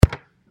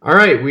All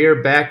right, we are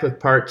back with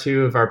part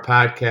 2 of our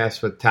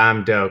podcast with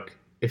Tom Doak.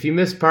 If you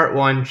missed part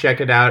 1,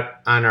 check it out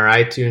on our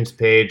iTunes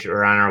page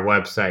or on our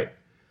website.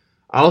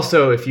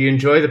 Also, if you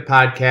enjoy the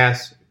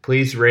podcast,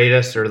 please rate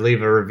us or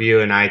leave a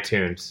review in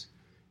iTunes.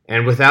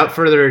 And without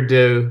further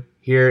ado,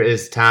 here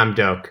is Tom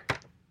Doak.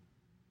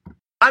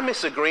 I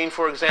miss a green,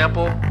 for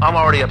example, I'm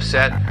already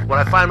upset. When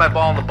I find my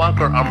ball in the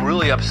bunker, I'm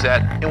really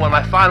upset. And when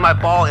I find my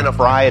ball in a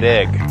fried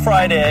egg.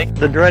 Fried egg.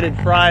 The dreaded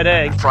fried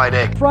egg. Fried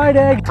egg. Fried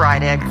egg.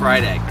 Fried egg.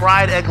 Fried egg.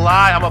 Fried egg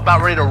lie, I'm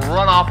about ready to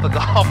run off the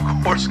golf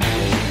course.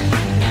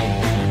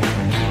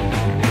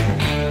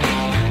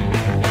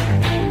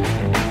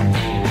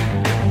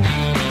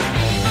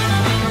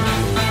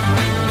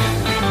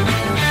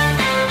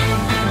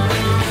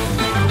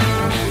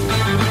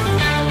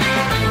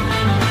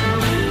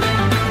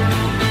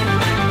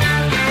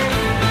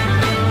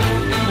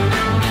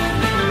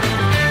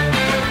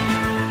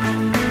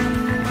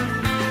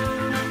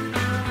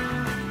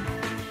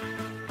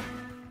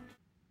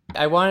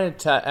 I wanted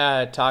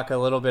to talk a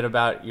little bit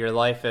about your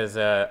life as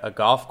a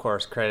golf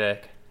course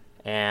critic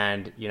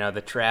and,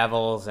 the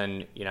travels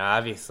and,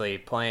 obviously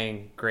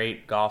playing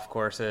great golf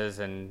courses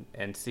and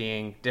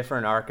seeing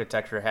different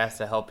architecture has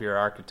to help your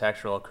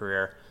architectural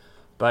career.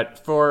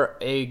 But for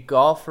a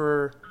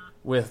golfer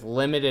with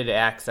limited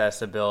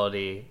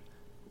accessibility,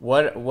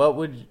 what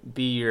would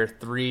be your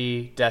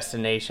 3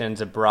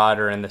 destinations abroad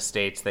or in the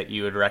States that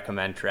you would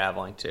recommend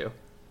traveling to?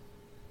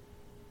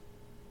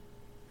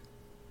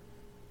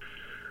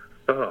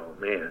 Oh,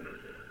 man.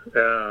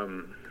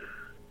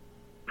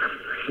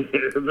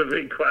 It's a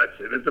big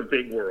question. It's a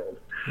big world.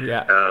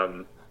 Yeah.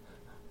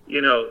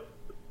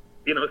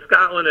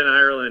 Scotland and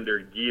Ireland are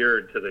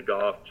geared to the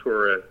golf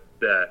tourist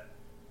that,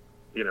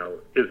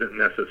 isn't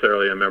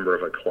necessarily a member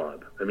of a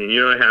club. I mean,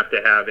 you don't have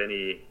to have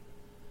any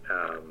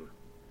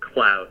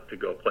clout to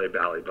go play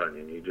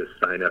Ballybunion. You just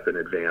sign up in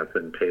advance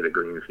and pay the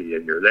green fee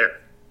and you're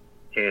there.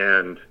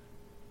 And,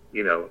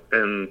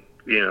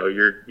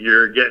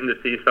 you're getting to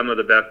see some of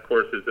the best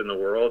courses in the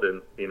world,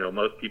 and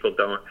most people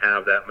don't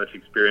have that much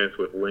experience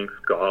with links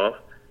golf.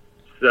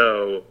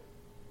 So,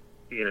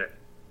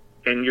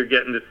 and you're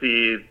getting to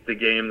see the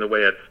game the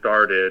way it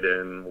started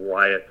and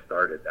why it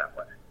started that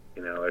way.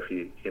 If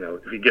you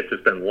get to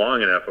spend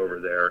long enough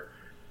over there,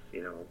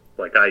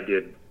 like I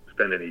did,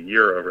 spending a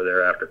year over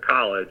there after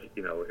college,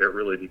 it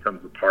really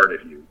becomes a part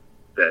of you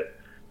that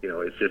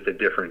it's just a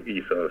different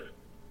ethos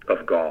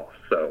of golf.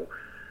 So.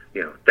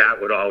 That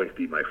would always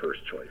be my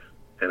first choice.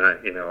 And I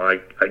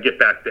get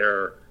back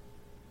there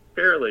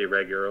fairly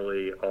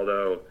regularly,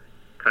 although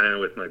kind of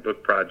with my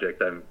book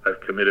project,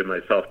 I've committed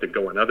myself to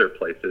going other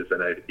places.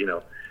 And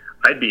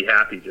I'd be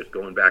happy just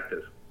going back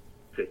to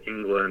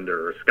England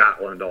or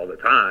Scotland all the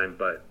time,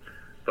 but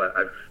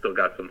I've still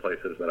got some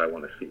places that I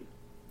want to see.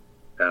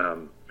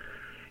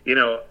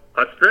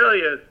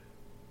 Australia is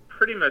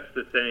pretty much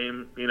the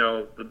same.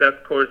 The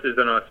best courses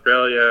in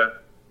Australia.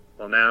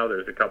 Well, now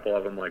there's a couple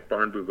of them like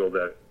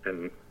Barnbougle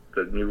and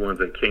the new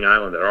ones at King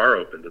Island that are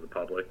open to the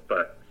public.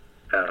 But,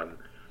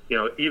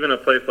 even a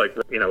place like,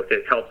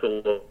 it helps a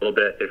little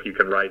bit if you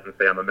can write and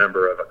say I'm a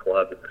member of a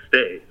club in the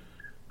States.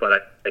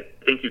 But I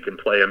think you can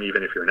play them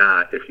even if you're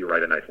not, if you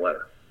write a nice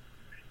letter.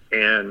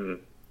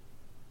 And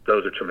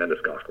those are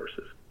tremendous golf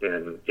courses.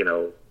 And,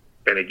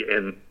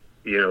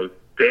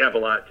 they have a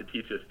lot to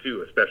teach us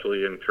too,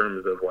 especially in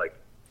terms of like,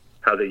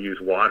 how they use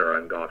water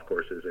on golf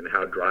courses and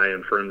how dry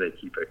and firm they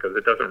keep it, because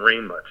it doesn't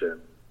rain much in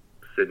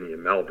Sydney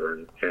and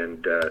Melbourne,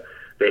 and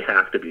they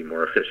have to be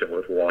more efficient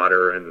with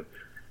water. And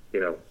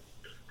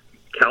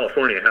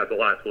California has a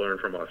lot to learn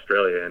from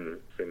Australia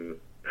in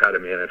how to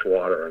manage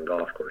water on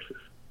golf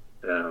courses.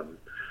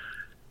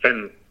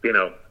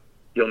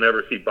 You'll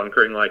never see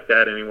bunkering like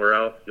that anywhere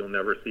else. You'll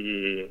never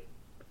see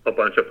a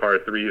bunch of par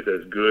threes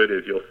as good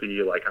as you'll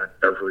see like on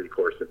every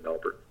course in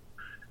Melbourne.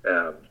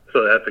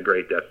 So that's a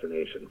great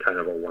destination, kind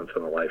of a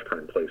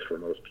once-in-a-lifetime place for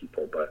most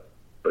people, but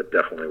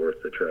definitely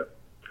worth the trip.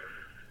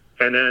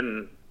 And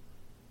then,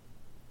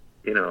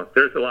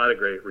 there's a lot of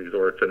great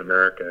resorts in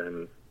America,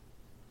 and,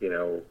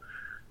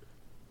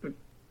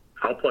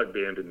 I'll plug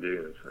Bandon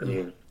Dunes. I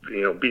mean,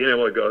 being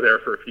able to go there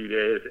for a few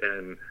days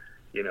and,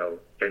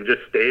 and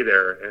just stay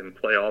there and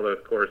play all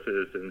those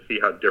courses and see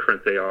how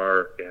different they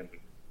are, and,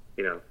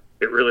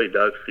 it really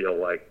does feel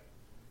like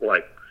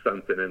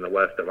something in the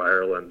west of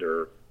Ireland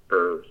or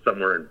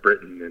somewhere in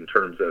Britain in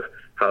terms of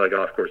how the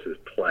golf courses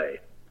play.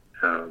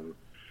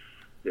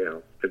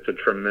 It's a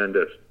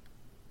tremendous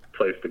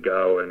place to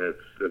go, and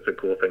it's a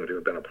cool thing to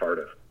have been a part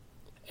of.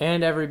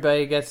 And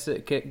everybody gets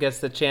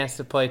the chance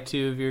to play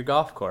 2 of your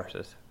golf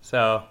courses,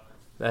 so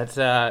it's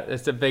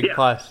a big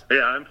plus.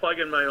 Yeah, I'm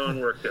plugging my own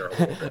work there a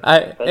little bit.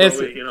 I've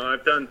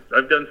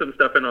done some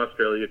stuff in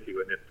Australia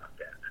too, and it's not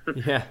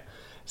bad. Yeah.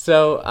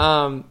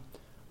 So,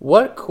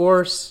 what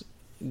course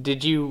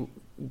did you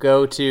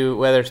go to,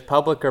 whether it's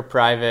public or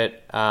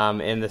private,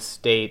 in the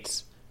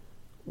States,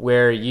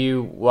 where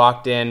you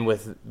walked in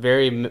with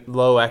very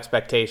low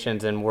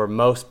expectations and were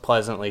most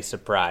pleasantly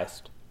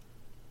surprised?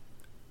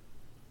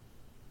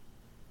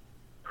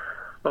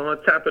 Well,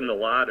 it's happened a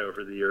lot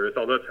over the years,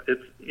 although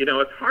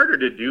it's harder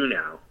to do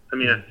now. I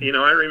mean,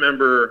 I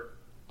remember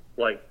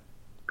like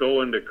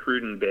going to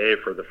Cruden Bay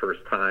for the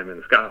first time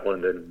in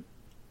Scotland in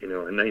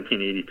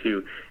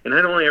 1982, and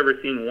I'd only ever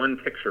seen one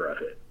picture of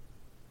it.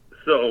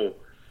 So,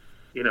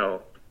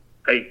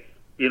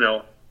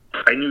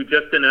 I knew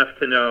just enough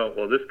to know,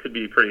 well, this could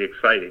be pretty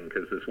exciting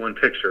because this one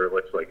picture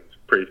looks like it's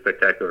a pretty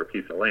spectacular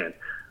piece of land.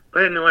 But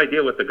I had no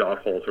idea what the golf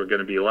holes were going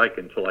to be like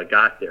until I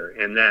got there.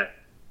 And that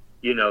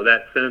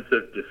sense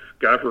of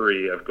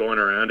discovery of going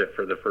around it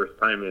for the first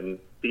time and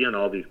seeing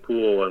all these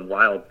cool and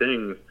wild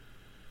things,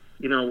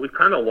 we've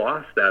kind of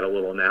lost that a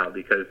little now,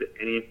 because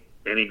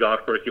any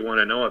golf course you want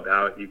to know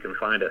about, you can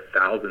find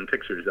 1,000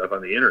 pictures of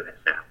on the internet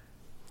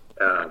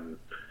now.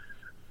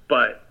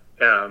 But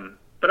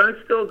I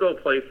still go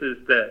places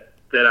that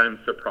I'm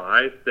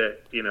surprised that,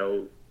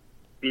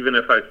 even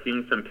if I've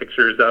seen some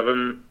pictures of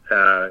them,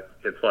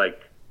 it's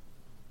like,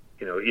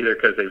 either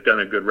because they've done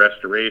a good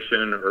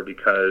restoration or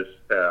because,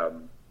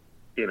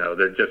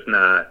 they're just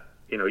not,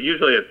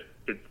 usually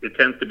it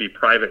tends to be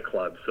private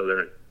clubs, so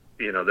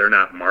they're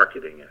not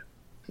marketing it.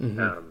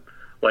 Mm-hmm.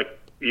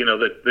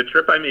 The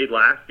trip I made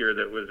last year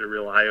that was a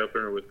real eye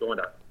opener was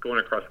going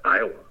across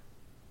Iowa.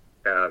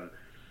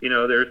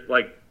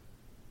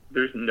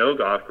 There's no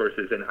golf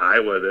courses in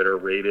Iowa that are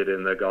rated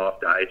in the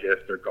Golf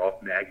Digest or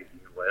Golf Magazine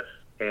list,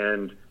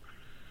 and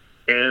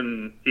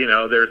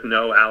there's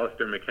no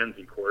Alistair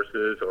McKenzie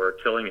courses or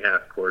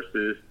Tillinghast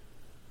courses.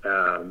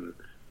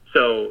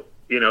 So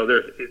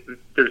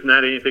there's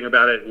not anything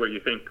about it where you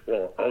think,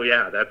 well, oh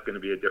yeah, that's going to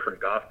be a different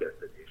golf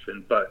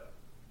destination. But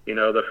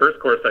the first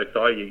course I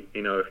saw,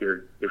 if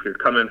you're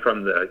coming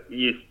from the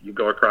east, you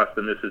go across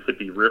the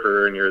Mississippi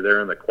River and you're there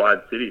in the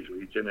Quad Cities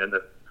region, and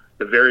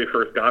the very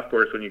first golf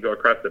course when you go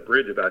across the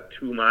bridge about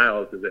 2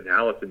 miles is an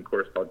Allison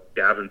course called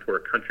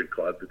Davenport Country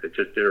Club that they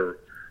just did a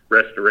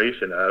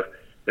restoration of.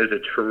 It's a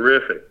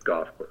terrific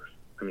golf course.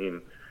 I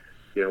mean,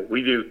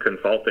 we do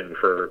consulting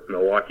for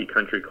Milwaukee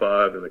Country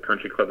Club and the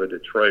Country Club of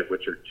Detroit,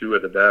 which are two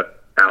of the best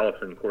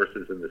Allison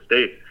courses in the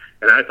state.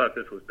 And I thought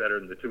this was better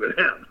than the two of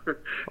them.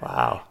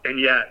 Wow. And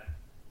yet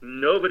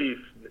nobody's,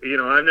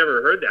 I've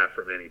never heard that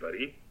from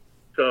anybody.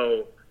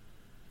 So,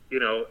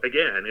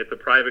 again, it's a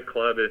private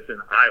club. It's in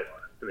Iowa,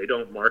 and they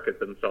don't market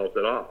themselves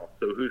at all.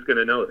 So who's going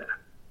to know that?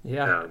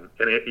 Yeah.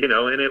 And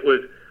it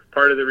was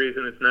part of the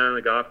reason it's not on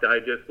the Golf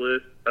Digest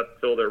list.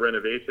 Up till their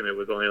renovation, it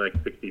was only like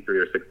 $6,300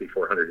 or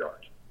 $6,400.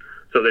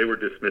 So they were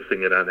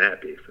dismissing it on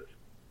that basis.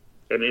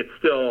 And it's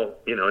still,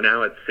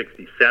 now it's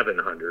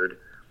 $6,700,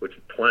 which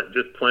is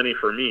just plenty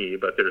for me.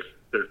 But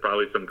there's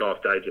probably some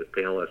Golf Digest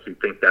panelists who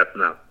think that's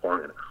not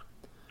long enough.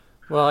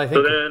 Well, I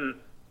think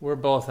we're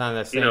both on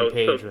the same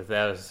page with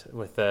those,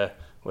 with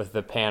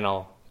the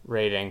panel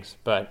ratings,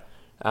 but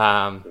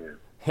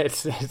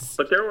it's.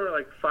 But there were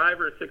like 5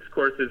 or 6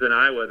 courses in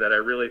Iowa that I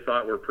really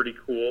thought were pretty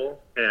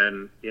cool,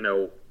 and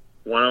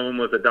one of them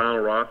was a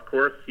Donald Ross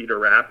course, Cedar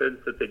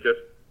Rapids, that they just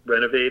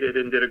renovated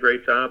and did a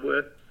great job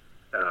with.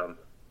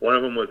 One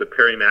of them was a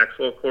Perry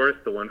Maxwell course,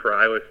 the one for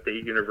Iowa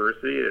State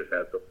University. It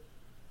has the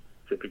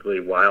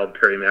typically wild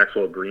Perry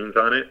Maxwell greens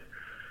on it.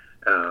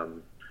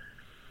 And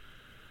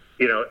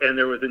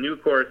there was a new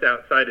course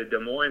outside of Des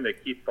Moines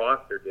that Keith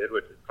Foster did,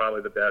 which is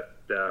probably the best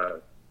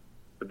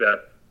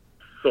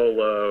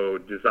solo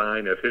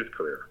design of his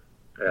career.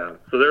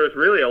 So there was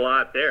really a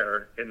lot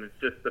there, and it's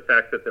just the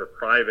fact that they're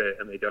private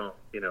and they don't,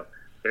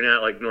 they're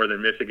not like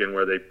Northern Michigan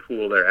where they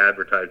pool their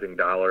advertising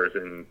dollars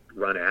and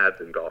run ads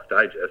in Golf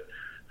Digest,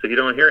 so you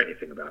don't hear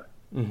anything about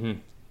it. Mm-hmm.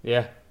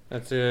 Yeah,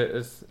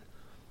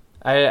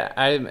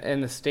 I'm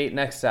in the state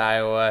next to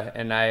Iowa,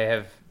 and I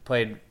have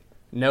played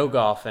no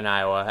golf in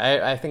Iowa.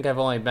 I think I've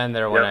only been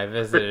there when I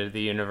visited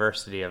the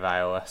University of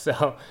Iowa.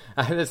 So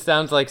this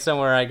sounds like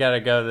somewhere I got to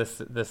go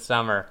this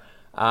summer.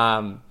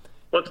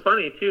 Well, it's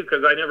funny too,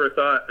 because I never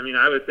thought. I mean,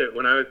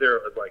 when I was there,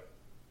 it was like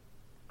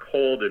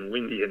cold and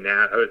windy and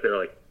that. I was there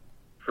like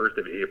 1st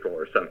of April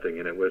or something,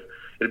 and it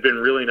had been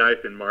really nice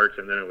in March,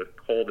 and then it was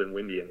cold and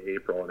windy in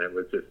April, and it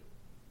was just.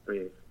 I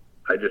mean,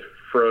 I just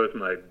froze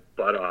my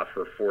butt off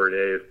for 4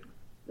 days,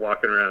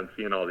 walking around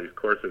seeing all these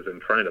courses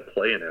and trying to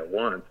play in it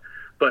once.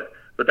 But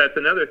that's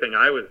another thing.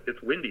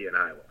 It's windy in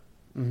Iowa.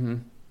 Mm-hmm.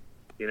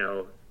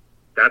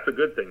 That's a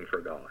good thing for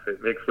golf.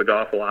 It makes the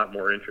golf a lot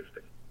more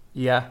interesting.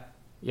 Yeah,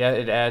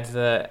 it adds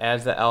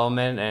the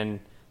element, and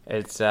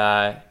it's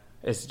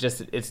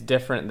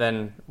different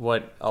than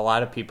what a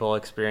lot of people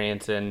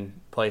experience in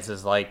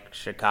places like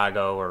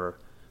Chicago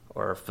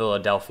or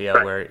Philadelphia,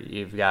 right, where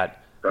you've got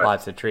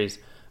lots of trees.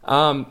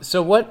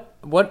 So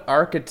what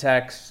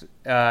architects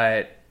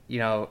have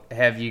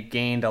you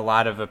gained a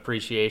lot of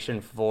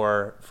appreciation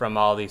for from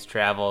all these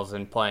travels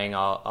and playing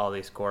all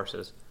these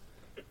courses?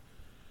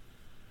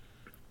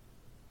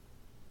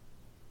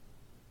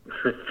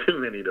 Too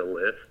many to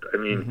list. I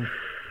mean,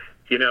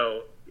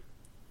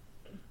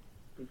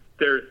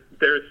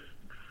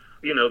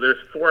 there's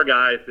 4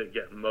 guys that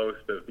get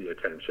most of the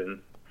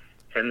attention,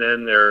 and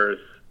then there's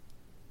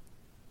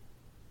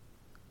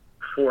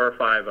 4 or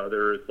 5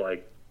 others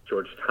like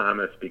George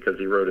Thomas because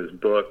he wrote his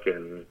book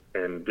and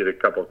did a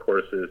couple of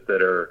courses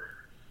that are,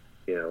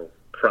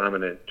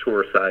 prominent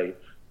tour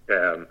sites,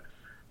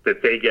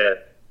 that they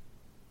get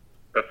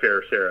a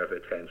fair share of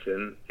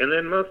attention. And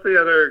then most of the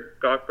other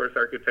golf course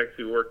architects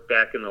who worked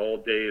back in the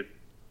old days,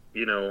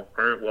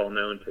 aren't well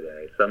known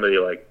today. Somebody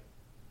like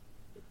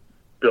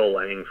Bill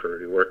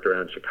Langford, who worked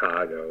around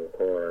Chicago,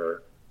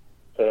 or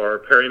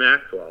Perry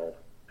Maxwell,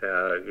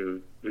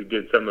 who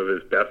did some of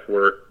his best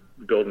work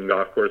building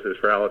golf courses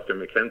for Alistair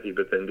McKenzie,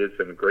 but then did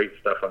some great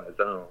stuff on his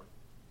own.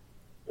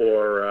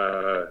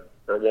 Or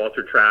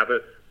Walter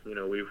Travis.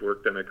 We've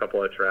worked on a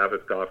couple of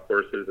Travis golf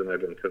courses, and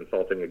I've been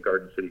consulting at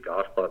Garden City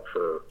Golf Club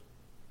for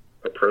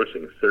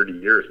approaching 30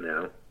 years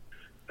now.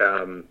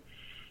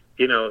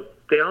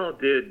 They all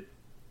did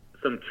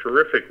some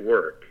terrific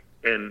work,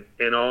 and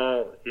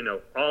all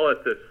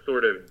at this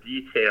sort of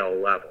detail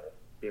level.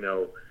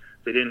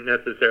 They didn't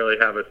necessarily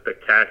have a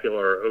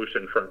spectacular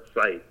oceanfront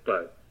site,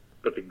 but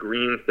the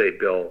greens they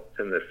built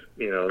and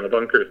the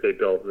bunkers they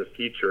built, the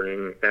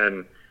featuring,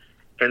 and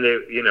they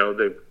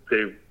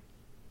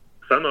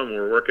some of them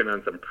were working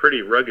on some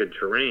pretty rugged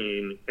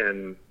terrain,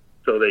 and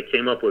so they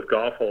came up with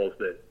golf holes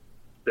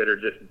that are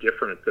just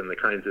different than the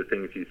kinds of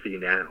things you see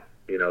now.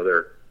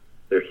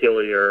 They're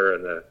hillier,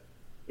 and the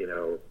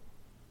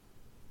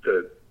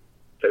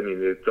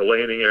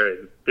landing area,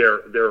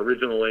 their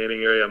original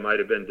landing area might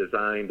have been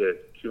designed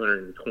at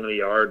 220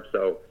 yards,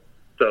 so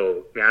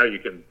now you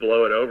can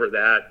blow it over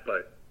that,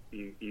 but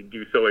you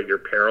do so at your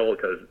peril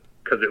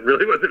because it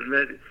really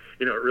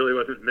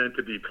wasn't meant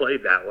to be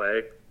played that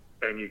way,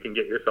 and you can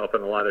get yourself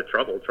in a lot of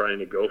trouble trying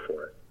to go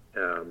for it.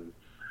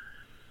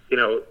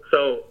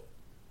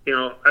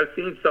 I've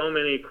seen so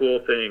many cool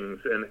things,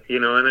 and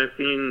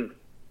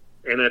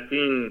I've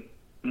seen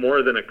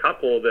more than a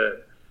couple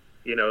that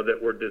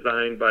were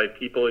designed by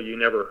people you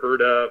never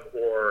heard of,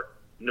 or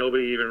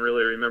nobody even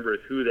really remembers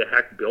who the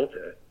heck built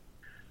it.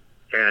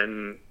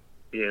 And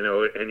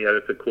yet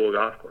it's a cool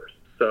golf course.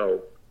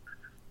 So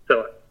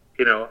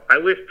I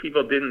wish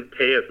people didn't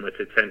pay as much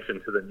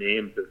attention to the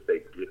names as they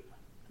do.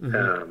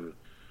 Mm-hmm.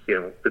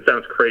 It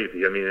sounds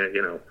crazy. I mean,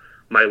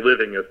 my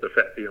living is the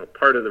fact,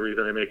 part of the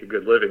reason I make a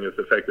good living is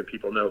the fact that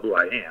people know who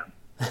I am.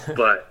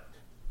 But,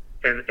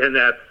 and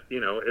that's,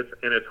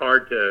 it's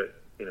hard to,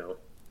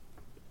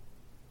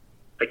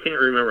 I can't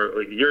remember,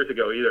 like years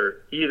ago,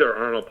 either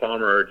Arnold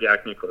Palmer or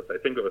Jack Nicklaus, I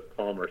think it was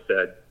Palmer,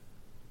 said,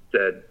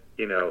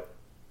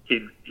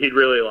 he'd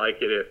really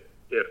like it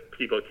if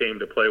people came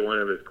to play one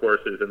of his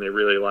courses and they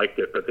really liked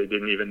it, but they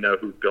didn't even know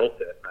who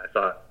built it. And I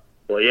thought,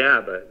 well,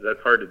 yeah, but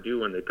that's hard to do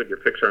when they put your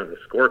picture on the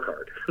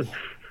scorecard.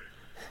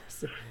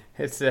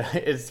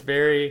 That's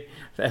very,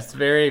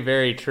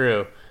 very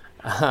true.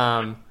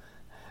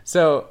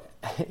 So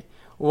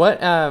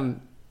what, I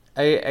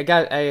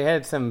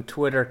had some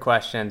Twitter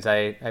questions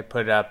I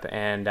put up,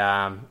 and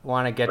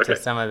want to get to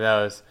some of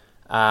those.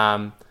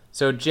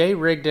 So Jay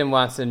Rigdon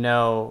wants to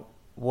know,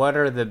 what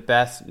are the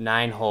best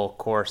 9-hole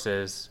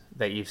courses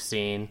that you've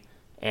seen,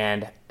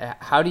 and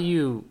how do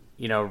you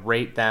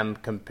rate them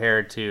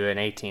compared to an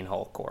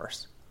 18-hole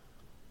course?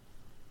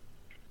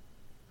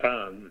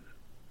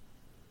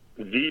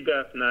 The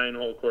best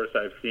 9-hole course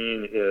I've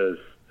seen is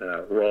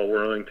Royal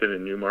Worlington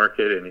in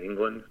Newmarket in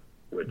England,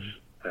 which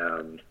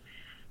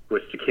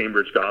the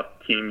Cambridge golf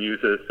team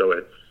uses, so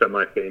it's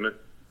semi-famous.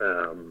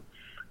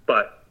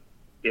 But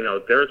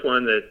there's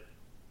one that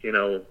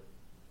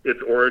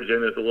its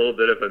origin is a little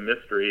bit of a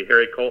mystery.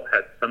 Harry Colt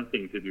had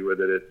something to do with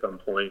it at some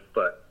point,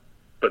 but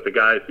the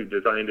guys who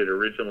designed it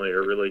originally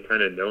are really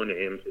kind of no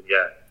names. And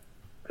yet,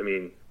 I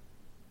mean,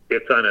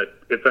 it's on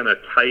a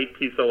tight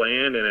piece of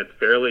land, and it's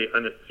fairly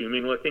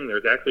unassuming looking.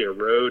 There's actually a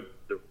road,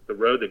 the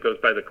road that goes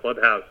by the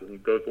clubhouse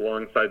and goes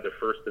alongside the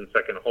first and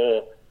second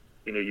hole.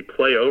 You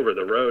play over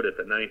the road at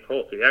the 9th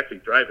hole, so you're actually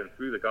driving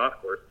through the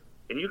golf course,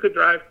 and you could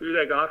drive through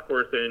that golf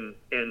course and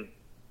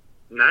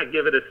not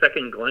give it a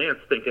second glance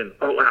thinking,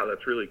 oh, wow,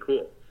 that's really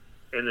cool.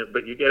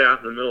 But you get out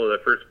in the middle of the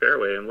first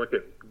fairway and look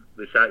at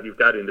the shot you've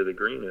got into the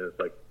green, and it's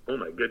like, oh,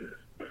 my goodness.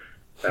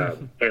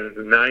 And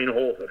 9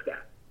 holes of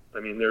that. I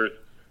mean, there's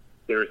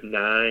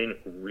 9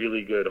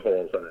 really good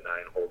holes on a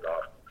 9-hole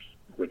golf course,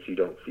 which you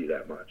don't see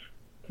that much.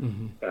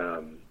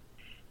 Mm-hmm.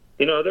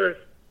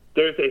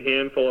 There's a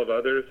handful of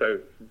others.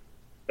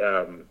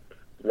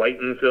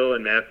 Whitensville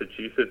in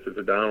Massachusetts is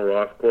a Donald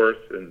Ross course,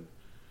 and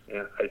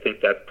I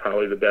think that's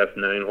probably the best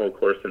 9-hole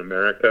course in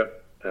America.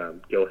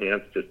 Gil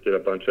Hance just did a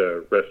bunch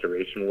of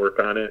restoration work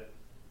on it,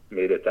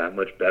 made it that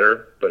much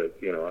better. But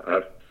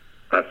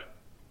I've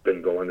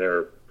been going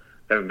there.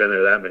 I haven't been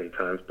there that many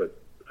times, but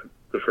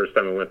the first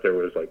time I went there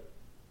was like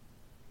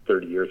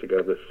 30 years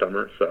ago this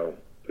summer, so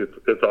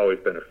it's always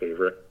been a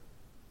favorite.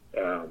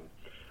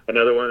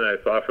 Another one that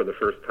I saw for the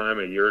first time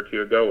a year or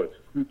two ago was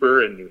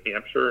Hooper in New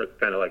Hampshire. It's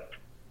kind of like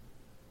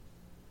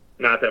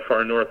not that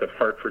far north of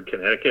Hartford,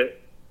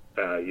 Connecticut.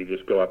 You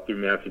just go up through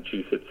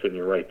Massachusetts and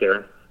you're right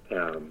there.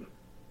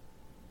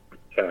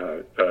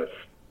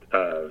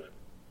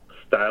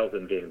 Stiles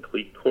and Van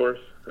Cleet course,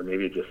 or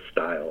maybe just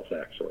Stiles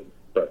actually,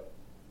 but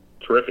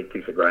terrific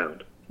piece of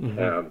ground.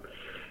 Mm-hmm.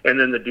 And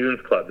then the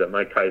Dunes Club that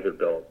Mike Kaiser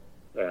built,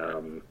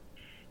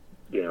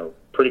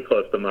 pretty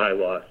close to my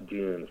lost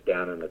dunes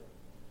down in the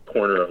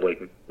corner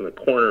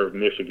of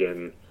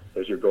Michigan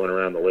as you're going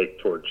around the lake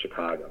towards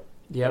Chicago.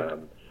 Yep.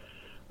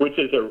 Which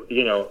is a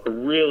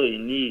really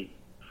neat,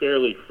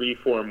 fairly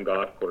free-form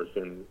golf course.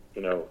 And,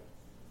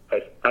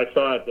 I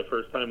saw it the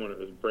first time when it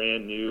was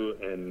brand new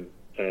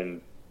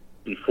and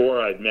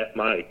before I'd met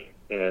Mike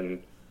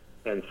and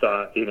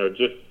saw,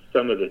 just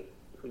some of the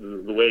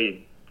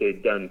way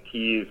they'd done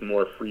tees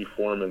more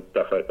free-form and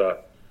stuff. I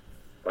thought,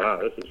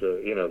 wow, this is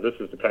really, this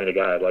is the kind of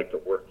guy I'd like to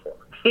work for.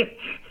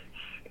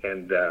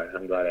 And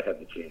I'm glad I had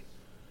the chance.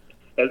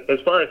 As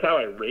far as how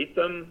I rate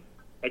them,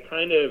 I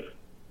kind of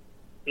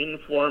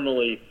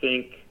informally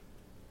think,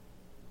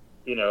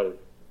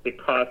 it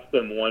costs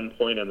them 1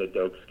 point on the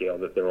Doak scale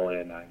that they're only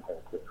a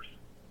 9-hole course.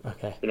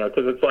 Okay.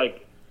 Because it's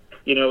like,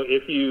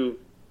 if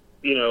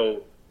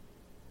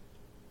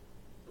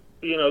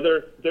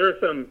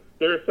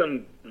there are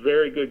some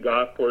very good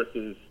golf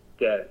courses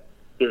that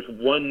there's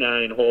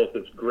 9 holes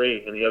that's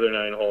great and the other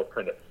 9 holes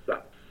kind of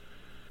suck.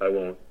 I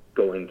won't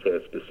go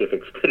into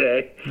specifics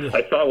today. Yeah.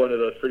 I saw one of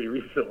those pretty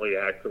recently,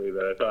 actually,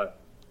 that I thought,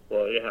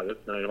 well, yeah, this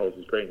 9 holes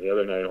is great, and the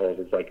other 9 holes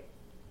is like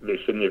they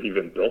shouldn't have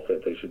even built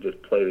it. They should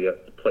just play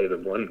the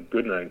one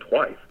good 9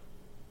 twice.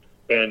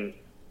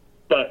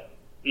 But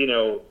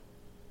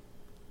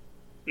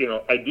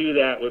I do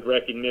that with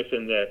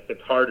recognition that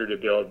it's harder to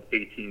build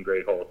 18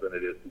 great holes than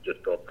it is to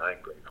just build 9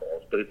 great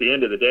holes. But at the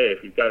end of the day,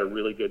 if you've got a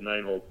really good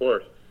 9-hole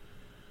course,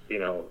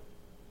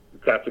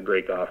 that's a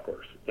great golf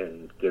course,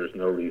 and there's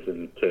no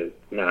reason to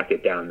knock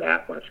it down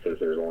that much because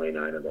there's only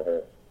 9 in the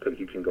hole, because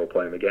you can go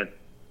play them again.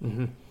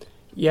 Mm-hmm.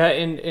 Yeah,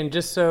 and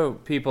just so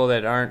people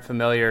that aren't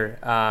familiar,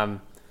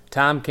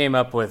 Tom came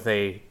up with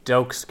a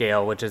Doak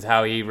scale, which is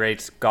how he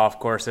rates golf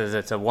courses.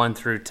 It's a 1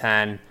 through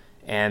 10,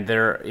 and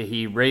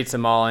he rates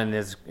them all in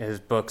his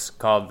books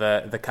called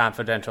the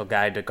Confidential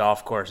Guide to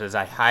Golf Courses.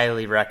 I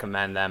highly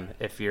recommend them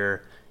if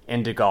you're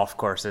into golf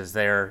courses.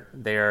 They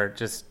are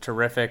just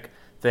terrific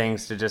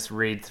things to just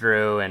read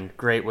through and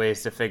great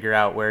ways to figure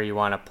out where you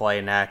want to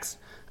play next.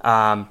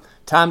 Tom,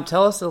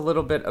 tell us a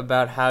little bit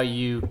about how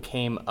you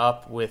came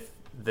up with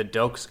the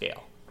Doak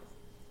scale.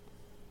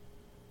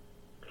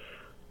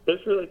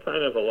 It's really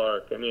kind of a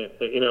lark. I mean,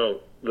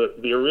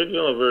 the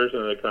original version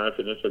of the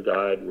Confidential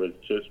Guide was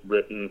just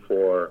written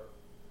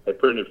I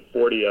printed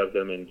 40 of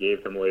them and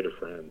gave them away to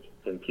friends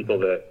and people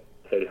that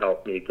had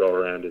helped me go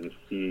around and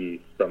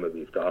see some of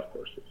these golf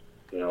courses.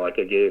 Like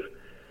I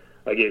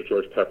gave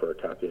George Pepper a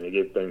copy, and I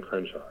gave Ben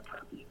Crenshaw a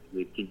copy, I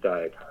gave Pete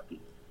Dye a copy.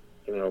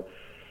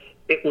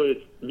 It was,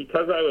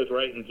 because I was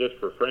writing just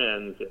for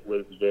friends, it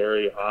was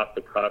very off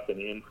the cuff and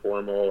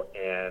informal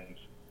and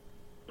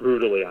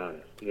brutally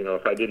honest.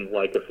 If I didn't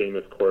like a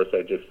famous course,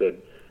 I just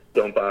said,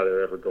 don't bother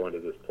ever going to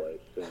this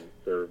place. And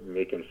they're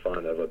making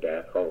fun of a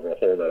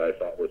hole that I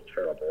thought was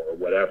terrible or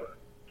whatever.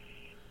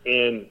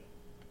 And,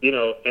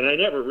 and I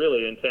never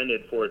really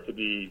intended for it to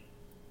be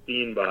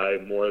seen by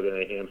more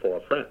than a handful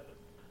of friends.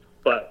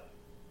 But,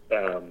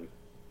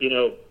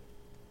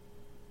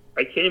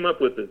 I came up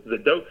with the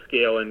Doak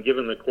scale, and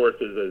given the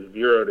courses a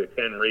 0 to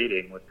 10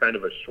 rating was kind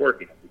of a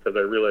shorthand, because I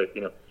realized,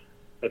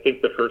 I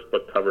think the first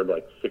book covered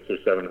like 600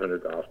 or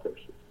 700 golf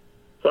courses.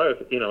 So I was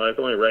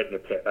only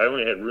I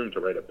only had room to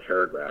write a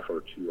paragraph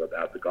or two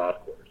about the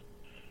golf course,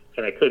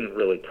 and I couldn't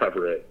really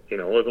cover it.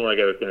 It wasn't like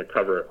I was going to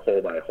cover it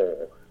hole by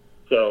hole.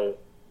 So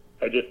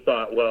I just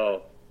thought,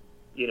 well,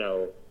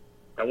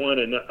 I want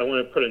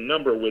to put a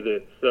number with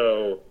it,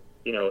 so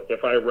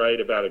if I write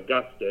about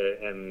Augusta,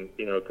 and,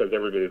 because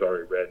everybody's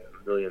already read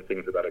a million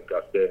things about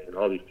Augusta, and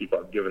all these people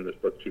I've given this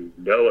book to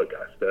know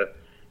Augusta,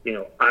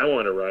 I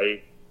want to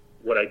write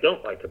what I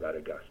don't like about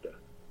Augusta.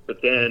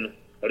 But then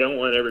I don't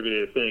want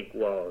everybody to think,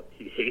 well,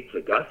 he hates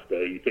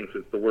Augusta. He thinks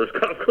it's the worst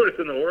golf course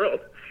in the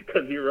world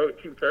because he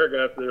wrote 2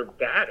 paragraphs that are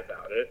bad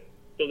about it.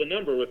 So the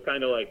number was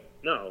kind of like,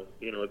 no,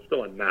 it's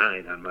still a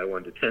 9 on my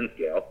 1 to 10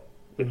 scale.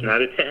 It's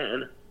not a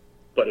 10,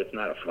 but it's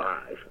not a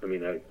 5. I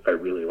mean, I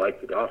really like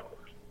the golf course.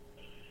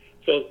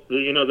 So,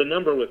 the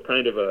number was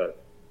kind of a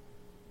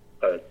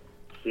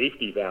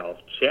safety valve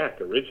check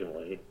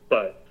originally,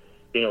 but,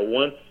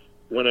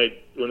 when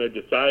I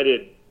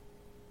decided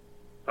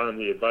on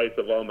the advice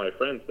of all my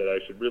friends that I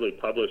should really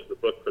publish the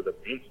book for the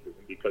mainstream,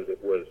 because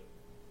it was,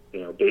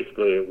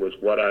 basically it was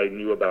what I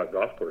knew about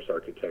golf course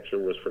architecture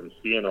was from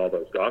seeing all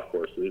those golf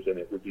courses, and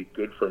it would be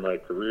good for my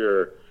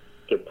career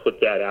to put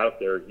that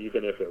out there,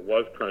 even if it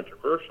was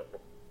controversial.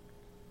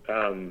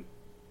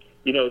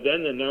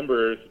 Then the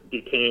numbers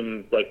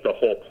became like the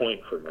whole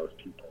point for most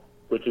people,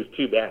 which is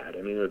too bad.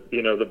 I mean,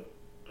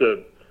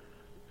 to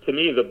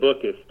me, the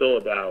book is still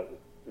about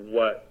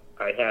what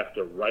I have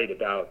to write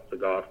about the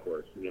golf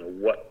course.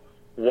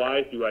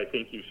 Why do I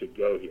think you should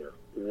go here?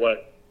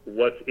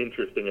 What's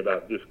interesting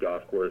about this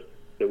golf course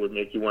that would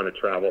make you want to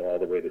travel all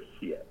the way to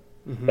see it?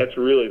 Mm-hmm. That's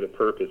really the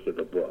purpose of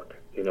the book.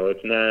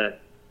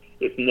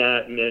 It's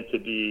not meant to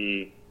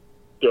be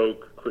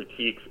Doak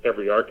critiques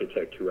every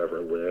architect who ever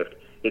lived.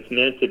 It's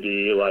meant to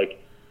be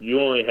like, you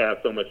only have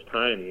so much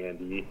time,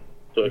 Andy.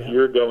 So if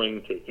you're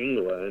going to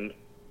England,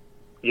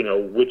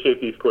 which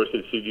of these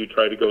courses should you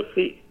try to go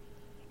see?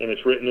 And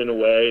it's written in a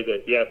way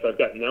that, yes, I've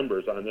got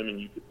numbers on them,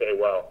 and you could say,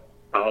 well,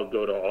 I'll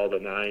go to all the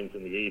 9s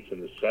and the 8s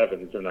and the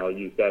 7s, and I'll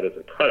use that as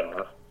a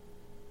cutoff.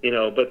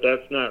 But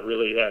that's not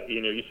really,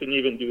 you shouldn't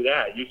even do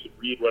that. You should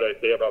read what I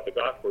say about the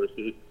golf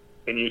courses,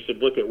 and you should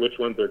look at which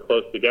ones are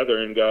close together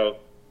and go,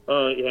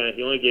 oh, yeah,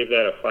 he only gave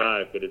that a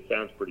 5, but it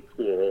sounds pretty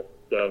cool,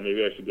 so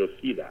maybe I should go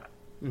see that.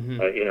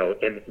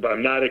 Mm-hmm. But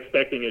I'm not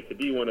expecting it to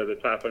be one of the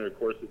top 100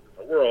 courses in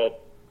the world,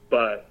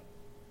 but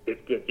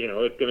it's good,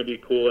 it's going to be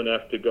cool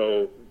enough to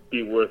go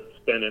be worth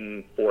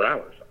spending 4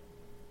 hours on.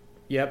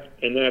 Yep.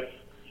 And that's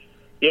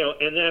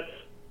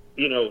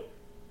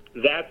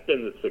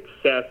been the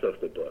success of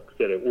the book,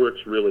 that it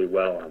works really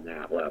well on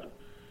that level.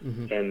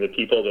 Mm-hmm. And the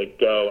people that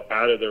go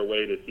out of their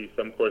way to see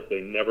some course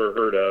they never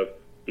heard of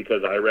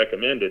because I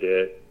recommended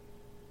it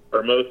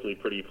are mostly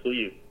pretty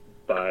pleased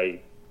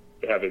by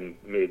having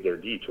made their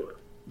detour.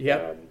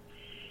 Yep.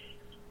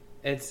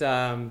 It's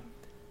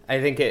I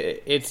think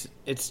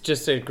it's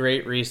just a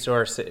great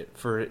resource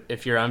for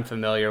if you're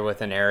unfamiliar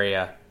with an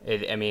area.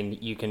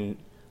 You can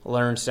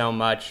learn so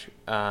much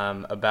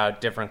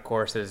about different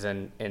courses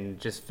and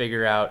just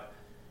figure out,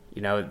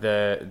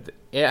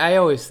 I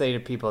always say to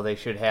people they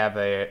should have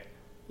a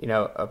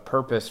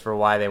purpose for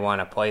why they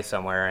want to play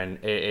somewhere,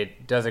 and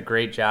it does a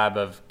great job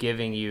of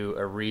giving you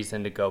a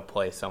reason to go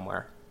play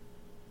somewhere.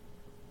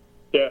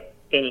 Yeah,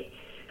 and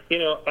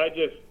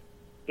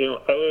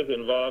I was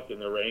involved in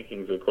the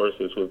rankings of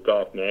courses with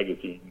Golf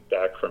Magazine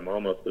back from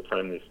almost the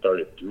time they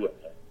started doing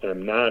it, and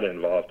I'm not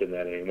involved in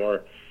that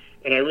anymore.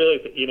 And I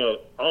really,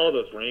 all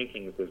those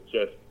rankings is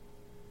just,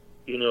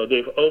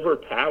 they've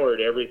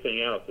overpowered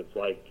everything else. It's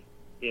like,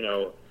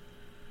 I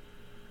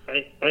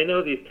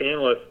know these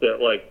panelists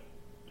that,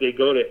 they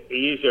go to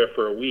Asia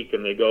for a week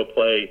and they go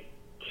play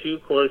 2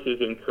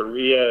 courses in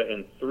Korea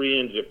and 3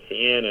 in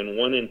Japan and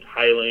 1 in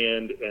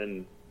Thailand,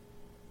 and,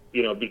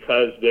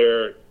 because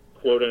they're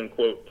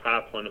quote-unquote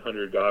top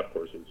 100 golf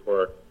courses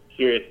or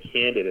serious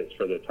candidates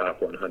for the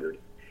top 100.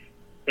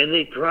 And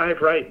they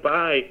drive right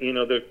by,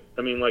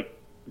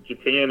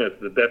 Japan is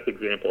the best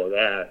example of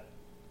that.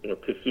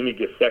 Kasumi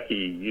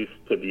Giseki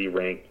used to be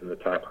ranked in the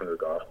top 100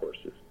 golf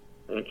courses.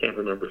 And I can't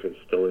remember if it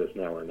still is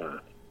now or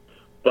not.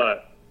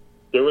 But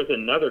there was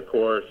another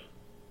course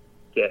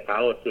that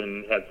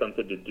Allison had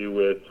something to do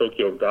with,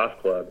 Tokyo Golf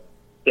Club,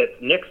 that's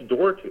next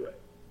door to it.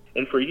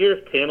 And for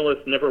years,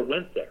 panelists never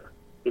went there.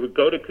 They would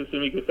go to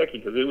Kasumi Giseki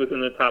because it was in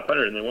the top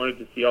 100, and they wanted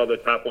to see all the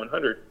top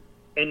 100.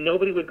 And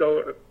nobody would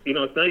go,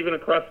 it's not even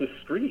across the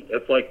street.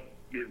 It's like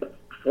it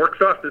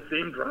forks off the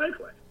same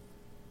driveway.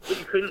 But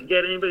you couldn't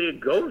get anybody to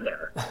go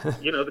there,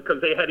 because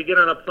they had to get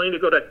on a plane to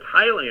go to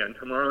Thailand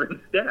tomorrow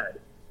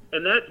instead.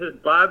 And that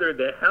just bothered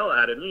the hell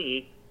out of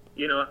me.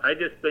 I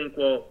just think,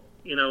 well,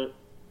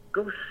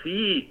 go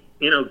see,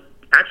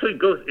 actually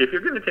go, if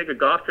you're going to take a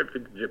golf trip to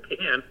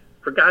Japan,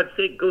 for God's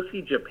sake, go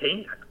see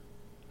Japan.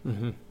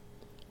 Mm-hmm.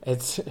 And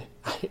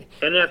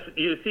that's,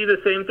 you see the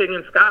same thing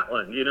in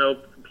Scotland.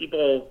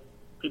 People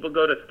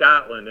go to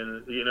Scotland,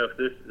 and if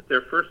this is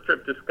their first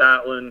trip to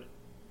Scotland,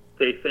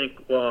 they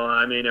think, well,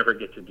 I may never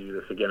get to do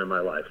this again in my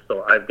life,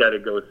 so I've got to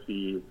go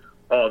see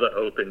all the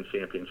Open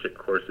Championship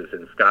courses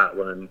in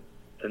Scotland,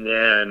 and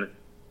then,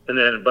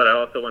 but I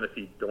also want to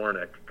see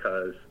Dornoch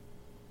because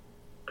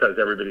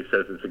everybody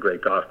says it's a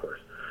great golf course.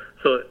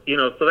 So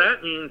so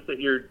that means that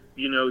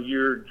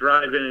you're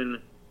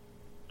driving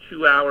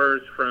 2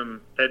 hours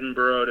from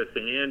Edinburgh to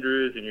St.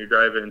 Andrews, and you're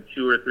driving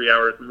 2 or 3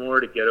 hours more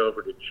to get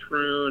over to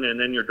Troon, and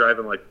then you're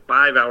driving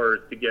 5 hours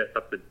to get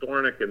up to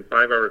Dornoch and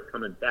 5 hours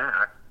coming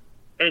back,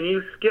 and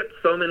you skip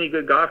so many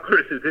good golf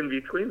courses in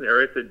between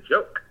there. It's a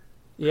joke.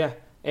 Yeah,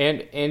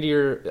 and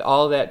you're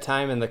all that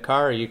time in the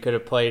car, you could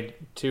have played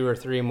 2 or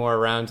 3 more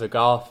rounds of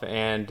golf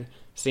and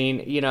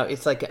seen,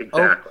 it's like,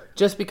 exactly.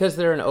 Just because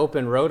they're an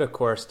open rota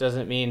course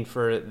doesn't mean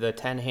for the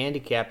 10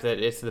 handicap that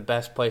it's the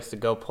best place to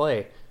go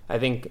play. I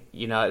think,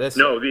 that's...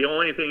 No, the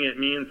only thing it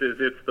means is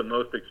it's the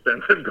most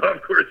expensive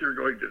golf course you're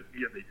going to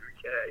see in the UK.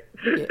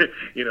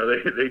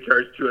 Yeah. They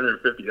charge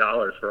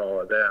 $250 for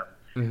all of them.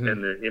 Mm-hmm.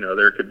 And,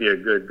 there could be a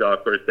good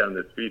golf course down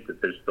the street that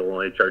they're still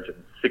only charging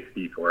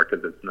 $60 for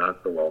because it's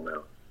not so well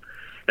known.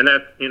 And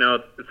that's,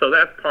 so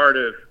that's part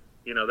of,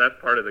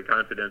 the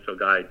confidential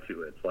guide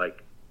too. It's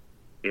like,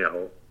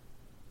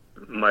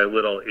 my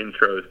little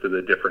intros to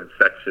the different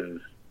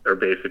sections are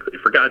basically,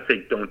 for God's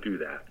sake, don't do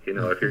that.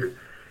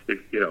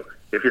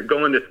 If you're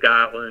going to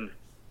Scotland,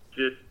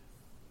 just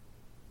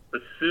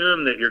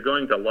assume that you're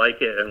going to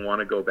like it and want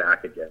to go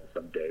back again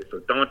someday. So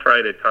don't try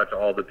to touch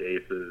all the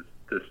bases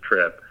this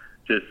trip.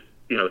 Just,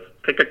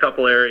 pick a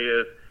couple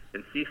areas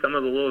and see some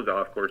of the little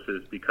golf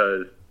courses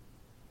because,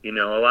 a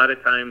lot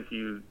of times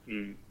you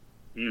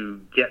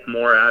get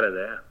more out of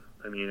them.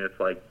 I mean, it's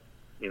like,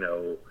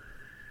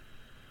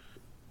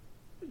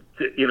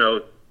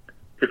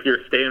 if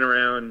you're staying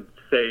around,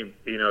 say,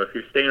 if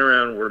you're staying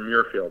around where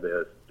Muirfield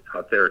is,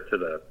 out there to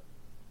the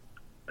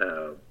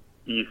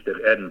east of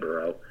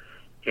Edinburgh,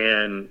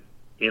 and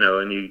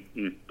and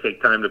you take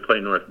time to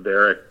play North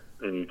Berwick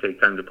and you take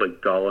time to play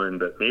Gullin,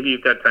 but maybe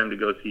you've got time to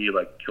go see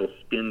like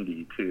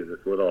Kilspindie too,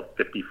 this little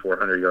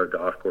 5,400-yard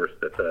golf course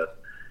that's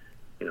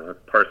it's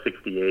par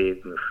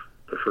 68, and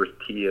the first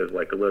tee is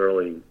like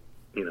literally,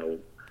 as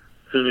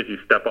soon as you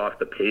step off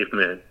the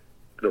pavement,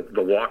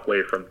 the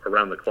walkway from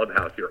around the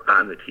clubhouse, you're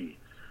on the tee,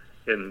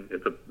 and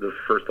it's the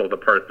first hole, the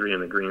par 3,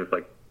 and the green's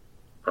like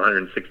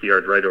 160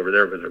 yards right over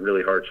there, but it's a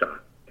really hard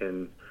shot,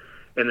 and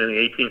then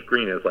the 18th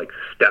green is like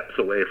steps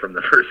away from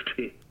the first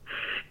tee.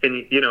 And,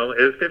 it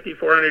was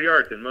 5,400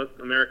 yards, and most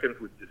Americans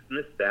would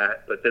dismiss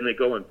that, but then they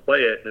go and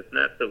play it, and it's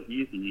not so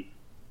easy.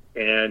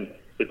 And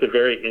it's a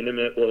very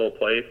intimate little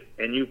place,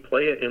 and you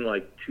play it in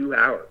like 2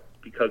 hours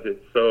because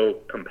it's so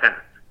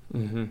compact.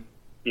 Mm-hmm.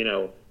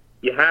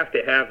 You have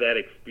to have that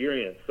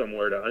experience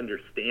somewhere to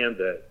understand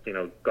that,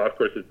 golf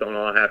courses don't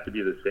all have to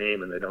be the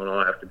same, and they don't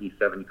all have to be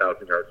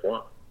 7,000 yards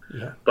long.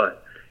 Yeah.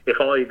 But if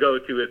all you go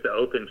to is the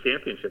Open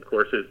Championship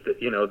courses,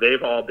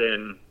 they've all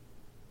been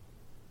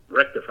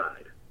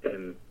rectified.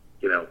 And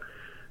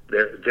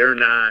they're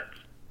not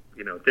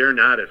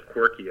as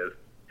quirky as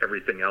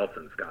everything else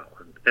in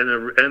Scotland,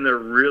 and they're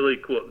really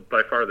cool.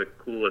 By far the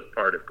coolest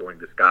part of going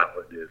to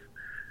Scotland is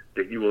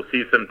that you will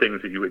see some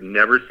things that you would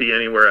never see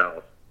anywhere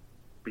else,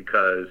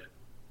 because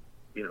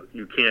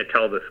you can't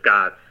tell the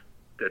Scots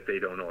that they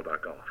don't know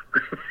about golf.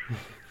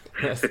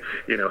 Yes.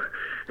 You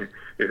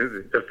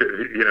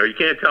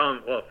can't tell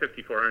them, well,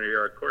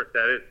 5,400-yard course,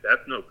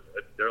 that's no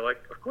good. They're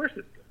like, of course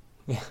it's good.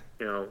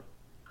 Yeah.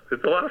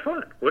 It's a lot of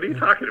fun. What are you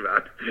talking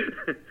about?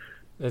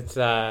 It's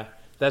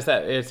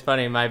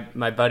funny.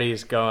 My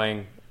buddy's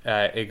going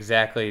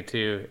exactly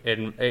to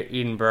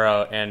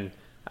Edinburgh, and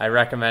I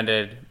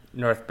recommended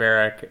North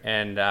Berwick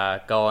and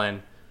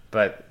Gullin,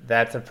 but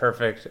that's a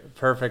perfect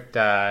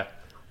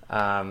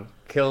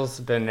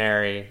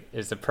Kilsbenary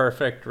is a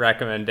perfect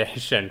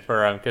recommendation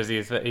for him, because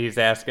he's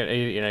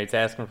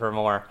asking for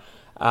more.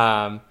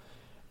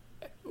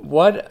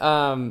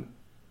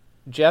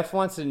 Jeff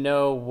wants to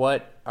know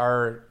what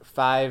are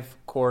 5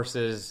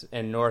 courses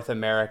in North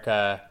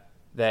America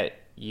that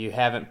you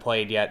haven't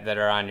played yet that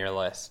are on your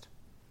list.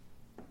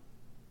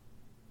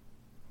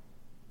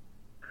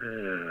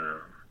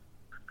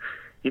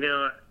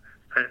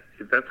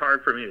 That's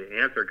hard for me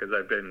to answer, because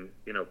I've been,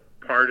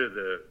 part of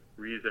the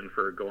reason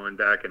for going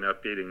back and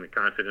updating the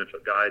confidential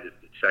guide is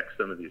to check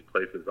some of these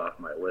places off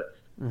my list.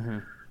 Mm-hmm.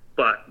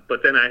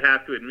 But then I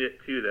have to admit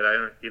too that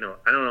I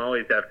don't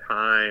always have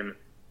time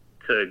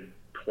to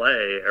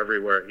play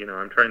everywhere.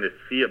 I'm trying to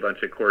see a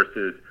bunch of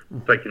courses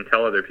so I can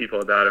tell other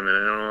people about them, and I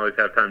don't always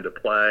have time to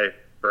play,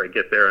 or I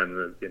get there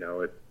and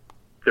it's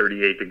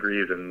 38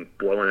 degrees and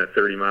blowing at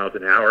 30 miles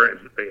an hour,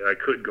 and I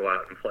could go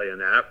out and play in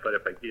that, but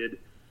if I did,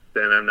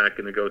 then I'm not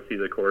going to go see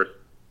the course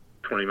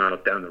 20 miles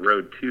down the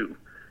road too.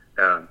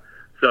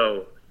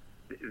 So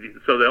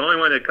the only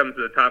one that comes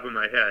to the top of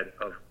my head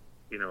of,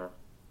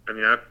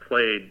 I've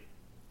played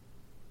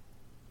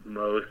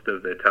most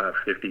of the top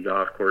 50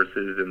 golf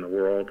courses in the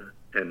world,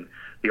 and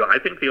I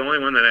think the only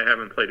one that I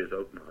haven't played is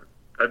Oakmont.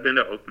 I've been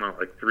to Oakmont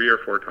like 3 or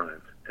 4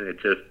 times, and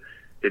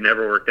it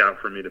never worked out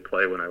for me to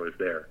play when I was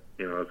there.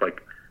 It was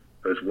like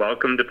I was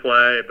welcome to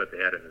play, but they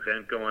had an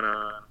event going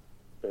on,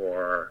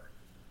 or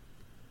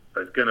I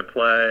was going to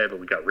play, but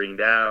we got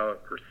rained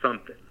out or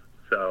something.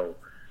 So,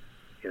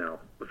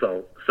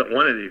 so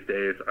one of these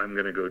days I'm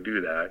going to go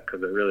do that,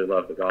 because I really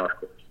love the golf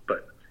course.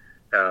 But,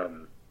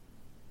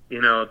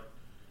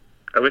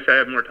 I wish I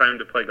had more time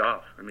to play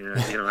golf.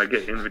 I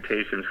get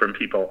invitations from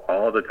people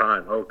all the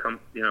time. Oh, come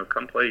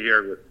play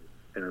here with me.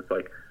 And it's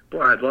like,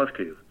 boy, I'd love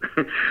to,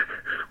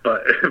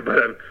 but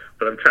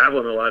I'm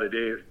traveling a lot of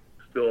days,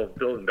 still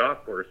building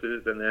golf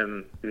courses, and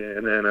then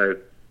I'm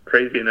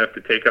crazy enough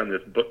to take on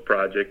this book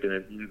project, and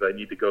it means I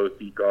need to go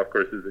see golf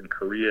courses in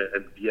Korea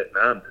and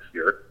Vietnam this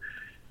year,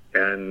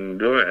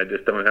 and I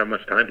just don't have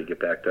much time to get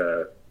back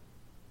to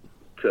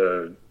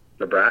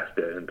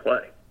Nebraska and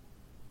play.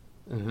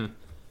 Mm-hmm.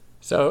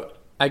 So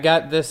I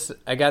got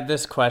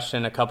this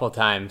question a couple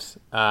times.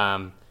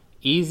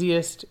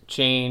 Easiest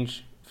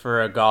change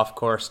for a golf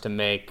course to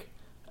make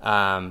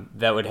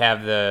that would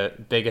have the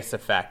biggest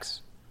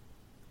effects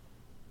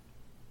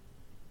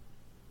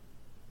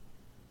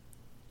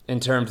in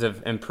terms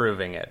of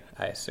improving it,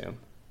 I assume.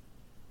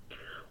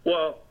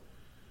 Well,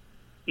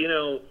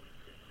 I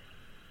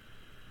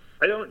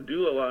don't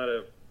do a lot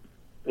of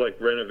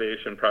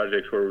renovation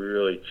projects where we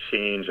really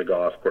change a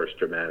golf course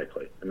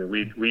dramatically.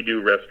 We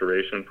do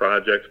restoration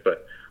projects,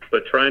 but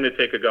trying to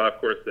take a golf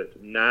course that's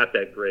not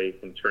that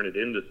great and turn it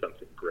into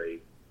something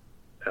great,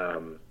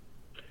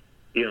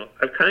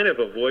 I've kind of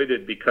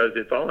avoided, because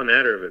it's all a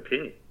matter of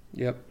opinion.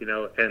 Yep.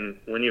 And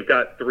when you've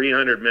got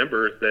 300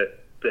 members that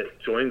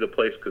join the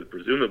place because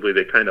presumably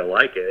they kind of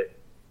like it,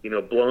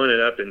 blowing it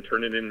up and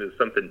turning it into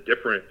something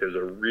different is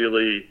a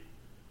really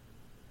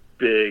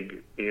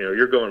big,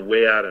 you're going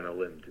way out on a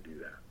limb to do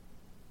that.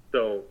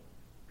 So,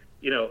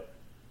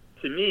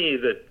 to me,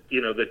 the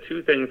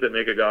 2 things that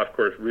make a golf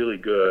course really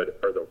good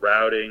are the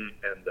routing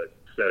and the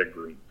set of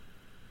greens.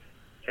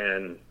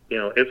 And,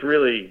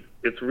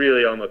 it's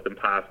really almost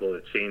impossible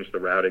to change the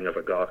routing of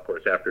a golf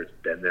course after it's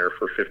been there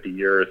for 50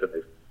 years and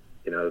they've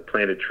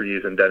planted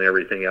trees and done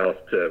everything else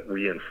to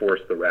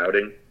reinforce the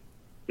routing.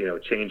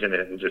 Changing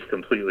it and just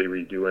completely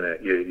redoing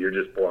it, you're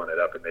just blowing it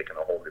up and making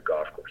a whole new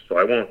golf course. So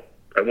I won't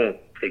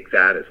take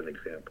that as an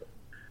example.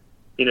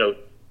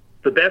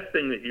 The best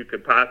thing that you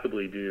could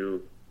possibly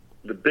do,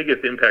 the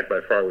biggest impact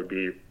by far would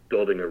be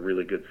building a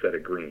really good set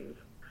of greens.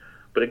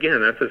 But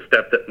again, that's a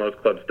step that most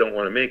clubs don't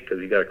want to make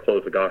because you got to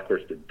close the golf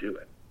course to do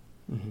it.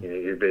 Mm-hmm.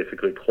 You're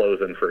basically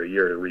closing for a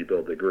year to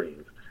rebuild the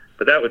greens.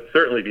 But that would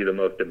certainly be the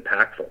most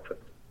impactful thing.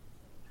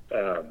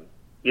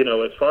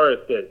 As far as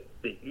the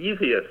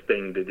easiest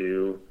thing to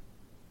do,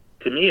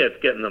 to me,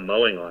 it's getting the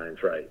mowing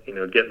lines right.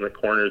 Getting the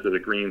corners of the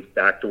greens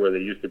back to where they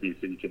used to be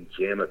so you can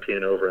jam a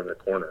pin over in the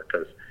corner.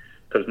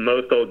 Because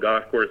most old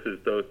golf courses,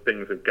 those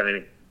things have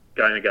kind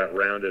of got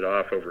rounded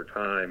off over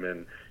time.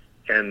 And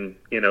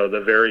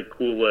the very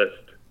coolest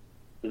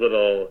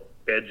little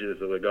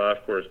edges of the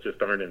golf course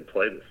just aren't in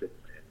play the same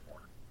way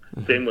anymore.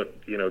 Mm-hmm. Same with,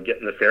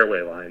 getting the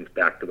fairway lines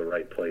back to the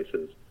right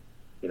places.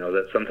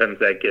 That sometimes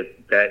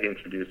that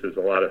introduces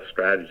a lot of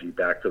strategy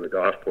back to the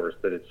golf course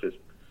that it's just,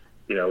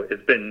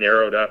 it's been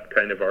narrowed up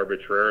kind of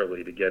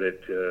arbitrarily to get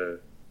it to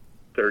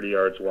 30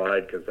 yards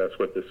wide because that's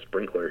what the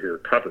sprinkler here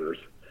covers.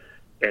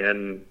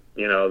 And,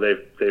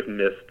 they've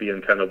missed the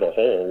intent of the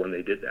hole when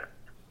they did that.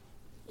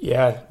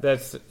 Yeah,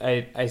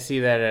 I see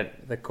that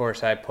at the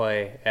course I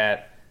play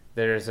at.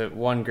 There's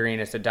one green,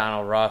 it's a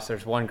Donald Ross.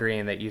 There's one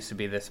green that used to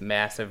be this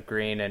massive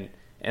green,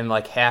 and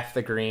like half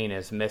the green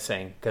is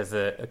missing because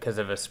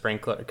of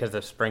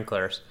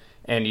sprinklers.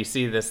 And you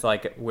see this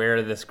like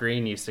where this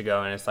green used to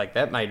go, and it's like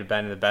that might have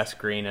been the best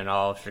green in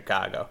all of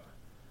Chicago.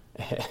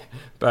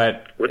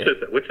 But which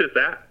is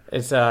that?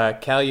 It's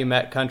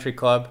Calumet Country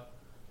Club.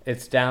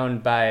 It's down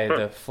by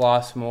the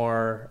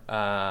Flossmoor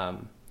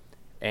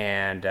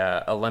and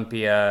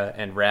Olympia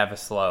and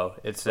Ravislow.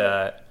 It's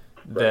a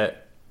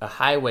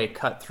highway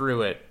cut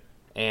through it,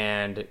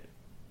 and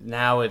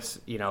now it's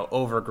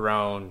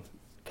overgrown,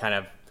 kind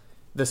of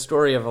the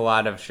story of a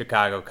lot of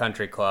Chicago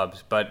country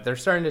clubs. But they're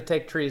starting to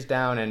take trees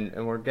down,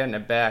 and we're getting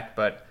it back.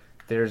 But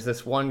there's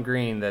this one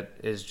green that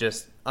is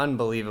just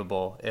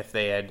unbelievable if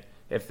they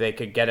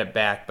could get it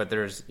back. But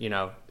there's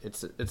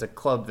it's a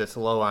club that's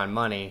low on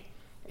money.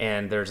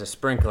 And there's a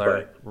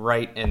sprinkler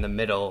right in the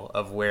middle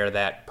of where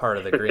that part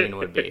of the green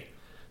would be.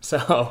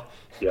 So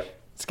yeah.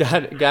 It's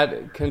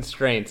got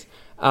constraints.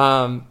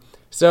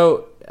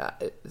 So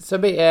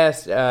somebody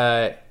asked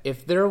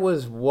if there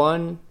was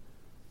one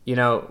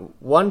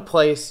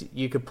place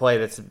you could play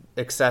that's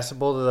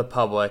accessible to the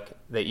public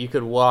that you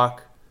could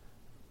walk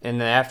in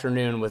the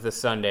afternoon with a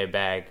Sunday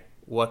bag,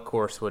 what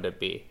course would it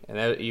be?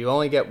 And you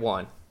only get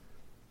one.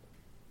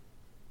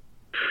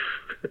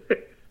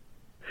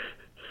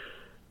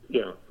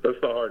 That's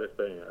the hardest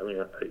thing. I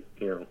mean,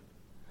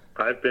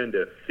 I've been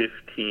to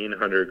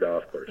 1,500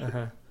 golf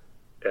courses,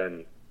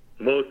 and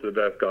most of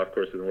the best golf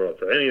courses in the world.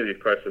 So any of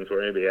these questions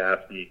where anybody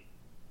asks me,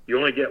 you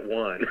only get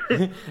one.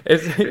 I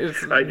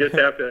just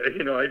have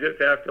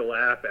to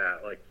laugh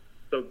at like.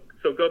 So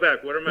go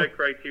back. What are my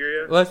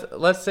criteria?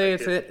 Let's say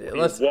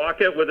let's walk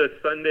it with a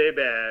Sunday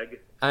bag.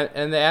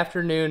 In the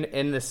afternoon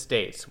in the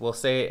States. We'll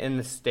say in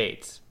the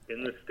States.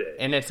 In the States.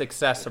 And it's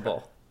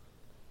accessible.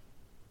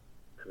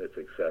 And it's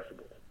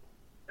accessible.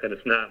 And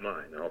it's not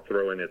mine. I'll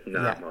throw in it's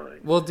not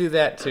mine. We'll do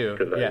that too.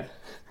 Yeah.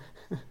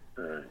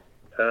 All right.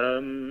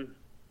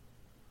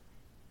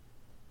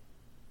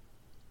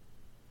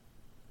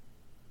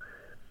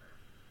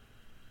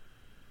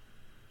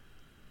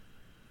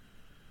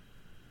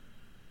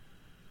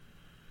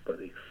 But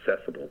the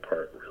accessible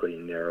part really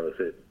narrows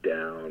it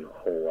down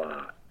a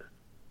lot.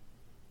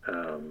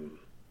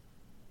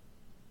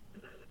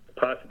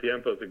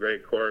 Pasatiempo is a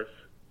great course,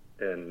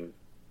 and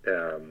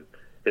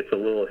it's a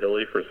little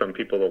hilly for some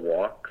people to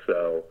walk,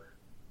 so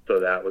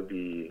that would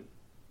be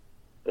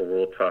a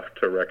little tough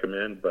to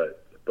recommend,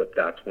 but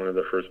that's one of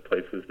the first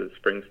places that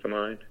springs to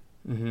mind.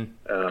 Mm-hmm.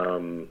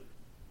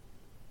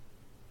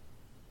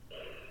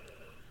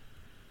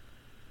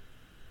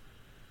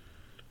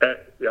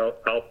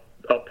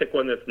 I'll pick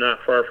one that's not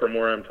far from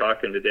where I'm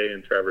talking today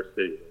in Traverse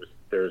City.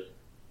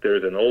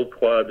 There's an old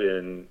club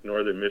in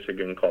northern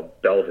Michigan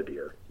called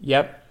Belvedere.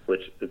 Yep.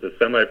 Which is a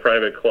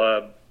semi-private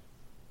club.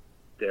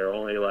 They're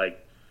only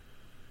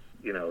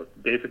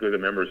basically the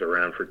members are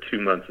around for 2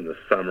 months in the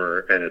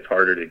summer, and it's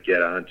harder to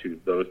get onto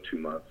those 2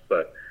 months.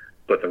 But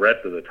the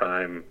rest of the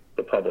time,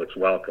 the public's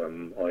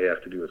welcome. All you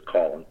have to do is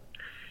call them.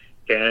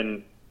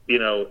 And,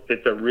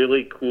 it's a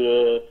really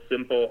cool,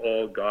 simple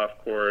old golf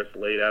course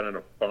laid out on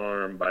a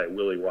farm by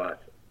Willie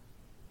Watson.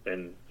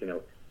 And,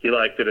 he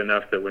liked it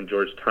enough that when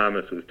George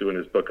Thomas was doing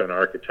his book on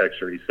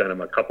architecture, he sent him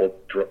a couple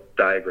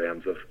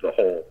diagrams of the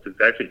whole. There's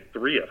actually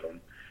 3 of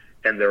them,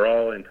 and they're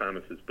all in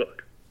Thomas's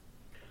book.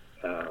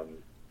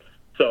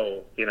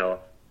 So,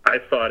 I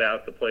thought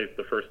out the place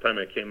the first time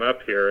I came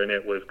up here, and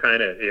it was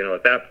kind of,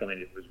 at that point,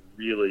 it was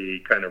really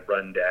kind of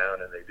run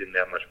down, and they didn't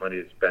have much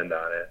money to spend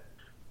on it.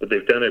 But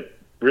they've done a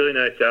really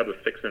nice job of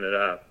fixing it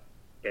up.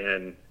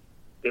 And,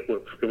 it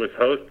was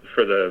host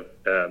for the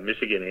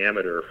Michigan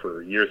Amateur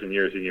for years and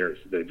years and years.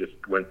 They just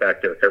went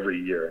back there every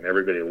year, and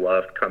everybody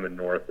loved coming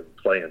north and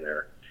playing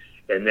there.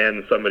 And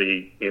then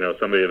somebody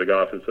of the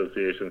golf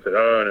association said,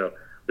 "Oh no,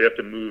 we have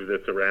to move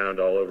this around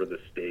all over the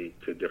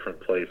state to different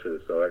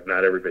places, so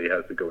not everybody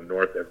has to go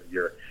north every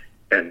year."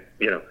 And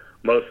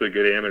most of the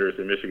good amateurs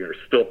in Michigan are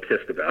still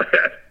pissed about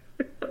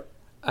that.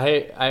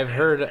 I've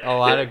heard a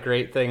lot of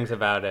great things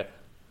about it.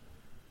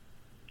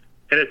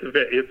 And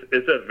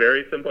it's a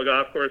very simple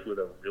golf course with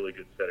a really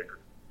good set of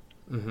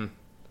greens.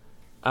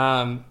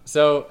 Mm-hmm.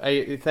 So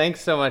thanks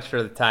so much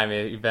for the time.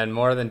 You've been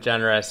more than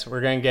generous.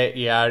 We're going to get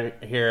you out of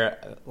here.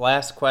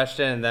 Last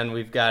question, and then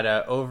we've got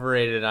a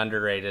overrated,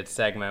 underrated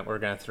segment we're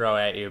going to throw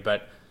at you.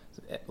 But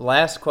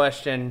last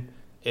question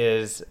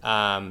is,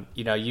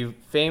 you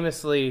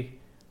famously,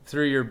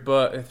 through your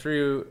book,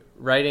 through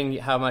writing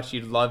how much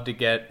you'd love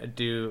to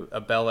do a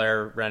Bel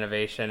Air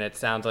renovation, it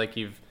sounds like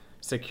you've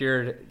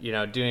secured,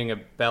 doing a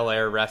Bel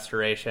Air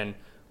restoration.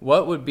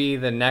 What would be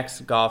the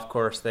next golf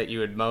course that you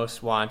would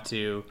most want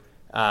to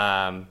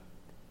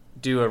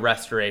do a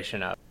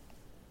restoration of?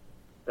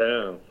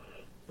 Well,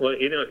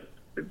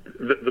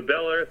 the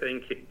Bel Air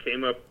thing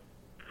came up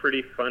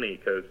pretty funny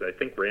because I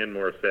think Rand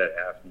Morissette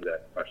asked me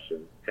that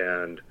question,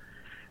 and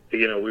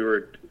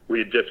we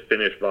had just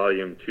finished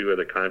volume 2 of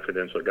the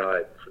Confidential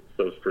Guide,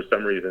 so for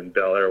some reason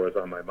Bel Air was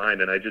on my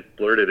mind, and I just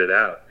blurted it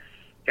out.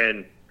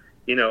 And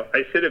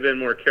I should have been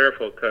more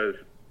careful because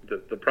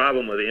the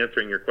problem with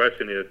answering your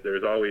question is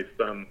there's always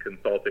some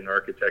consulting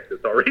architect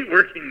that's already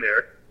working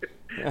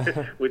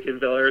there, which in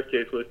Bel Air's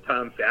case was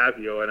Tom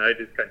Fazio, and I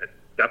just kind of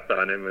stepped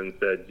on him and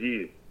said,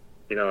 geez,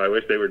 I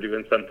wish they were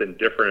doing something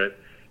different.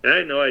 And I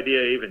had no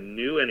idea I even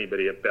knew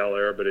anybody at Bel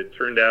Air, but it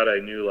turned out I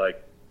knew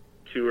like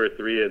 2 or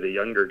 3 of the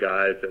younger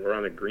guys that were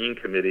on the green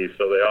committee,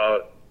 so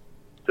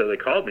they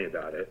called me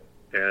about it.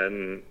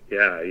 And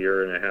a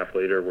year and a half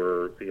later,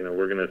 we're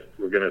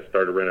gonna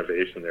start a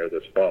renovation there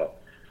this fall.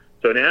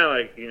 So now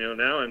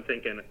I'm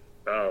thinking,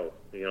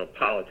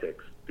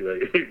 politics.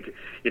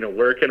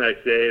 Where can I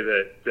say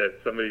that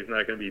somebody's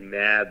not going to be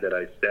mad that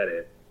I said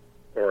it,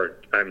 or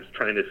I'm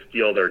trying to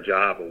steal their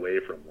job away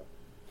from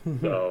them?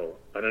 So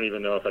I don't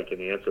even know if I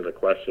can answer the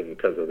question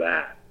because of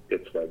that.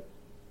 It's like,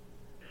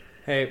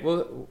 hey,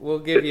 we'll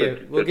give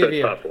you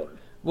a tough one.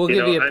 We'll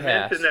give you a I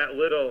pass.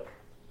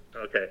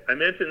 I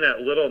mentioned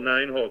that little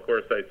 9-hole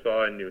course I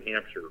saw in New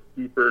Hampshire,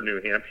 Hooper,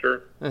 New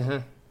Hampshire. Mm-hmm.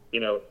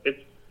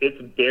 It's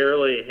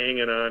barely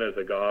hanging on as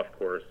a golf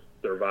course,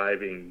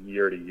 surviving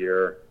year to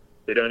year.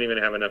 They don't even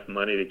have enough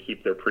money to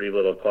keep their pretty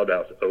little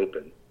clubhouse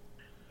open.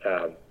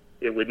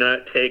 It would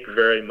not take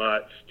very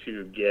much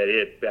to get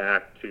it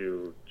back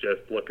to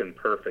just looking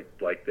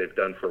perfect like they've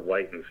done for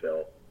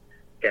Whitensville.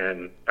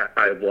 And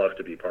I'd love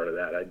to be part of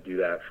that. I'd do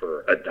that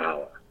for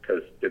 $1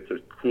 because it's a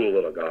cool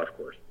little golf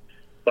course.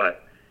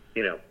 But,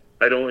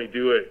 I'd only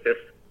do it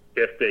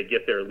if they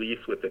get their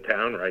lease with the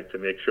town right to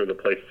make sure the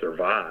place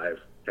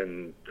survives.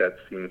 And that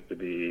seems to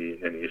be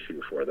an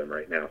issue for them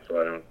right now. So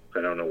I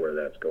don't know where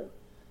that's going.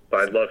 But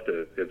I'd love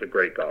to. It's a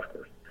great golf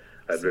course.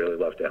 I'd really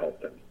love to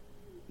help them.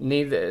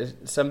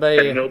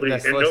 Somebody and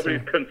nobody's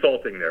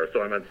consulting there,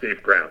 so I'm on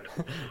safe ground.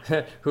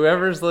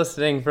 Whoever's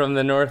listening from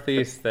the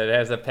Northeast that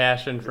has a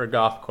passion for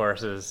golf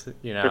courses,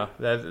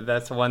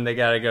 that's one they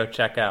got to go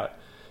check out.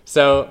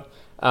 So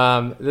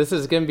this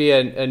is going to be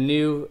a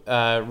new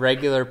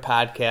regular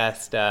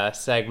podcast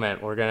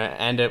segment. We're going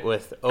to end it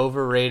with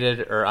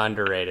overrated or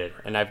underrated,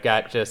 and I've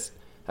got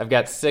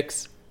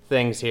 6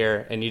 things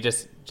here, and you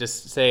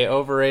just say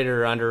overrated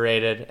or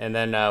underrated, and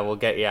then we'll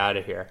get you out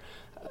of here.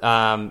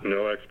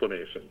 No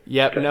explanation.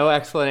 Yep, Okay. No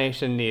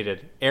explanation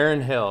needed.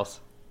 Aaron Hills.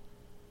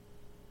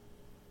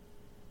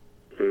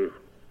 Ooh.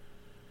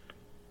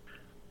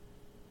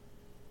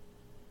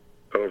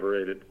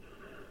 Overrated.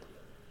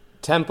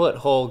 Template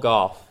hole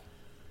golf.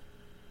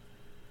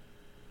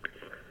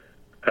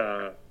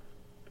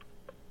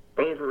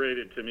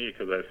 Overrated to me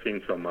because I've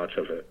seen so much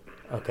of it.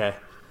 Okay.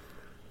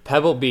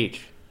 Pebble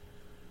Beach.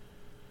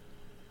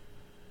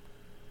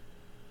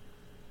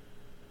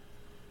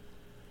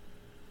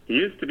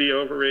 Used to be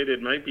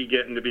overrated, might be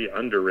getting to be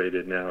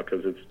underrated now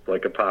because it's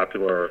like a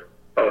popular,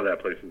 that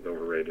place is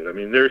overrated. I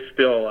mean, there's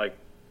still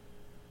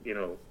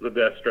the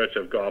best stretch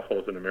of golf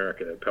holes in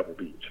America at Pebble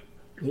Beach.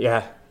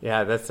 Yeah,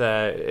 that's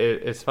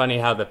it's funny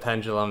how the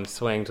pendulum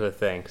swings with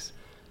things.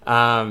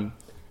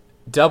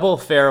 Double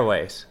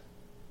fairways.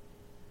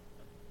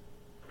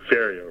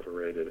 Very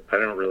overrated. I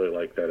don't really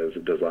like that as a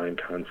design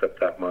concept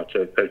that much.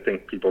 I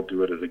think people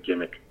do it as a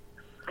gimmick.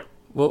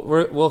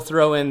 We'll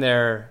throw in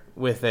there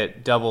with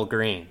it double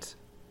greens.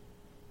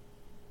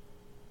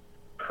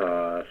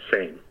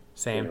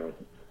 Same.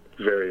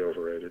 Very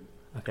overrated.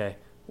 Okay.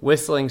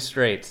 Whistling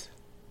Straits.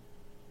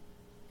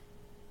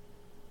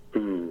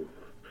 Ooh.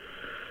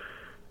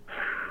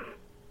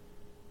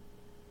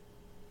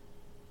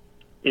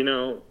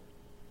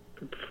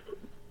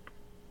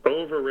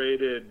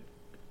 Overrated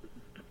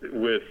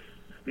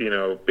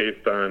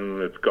based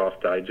on its Golf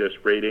Digest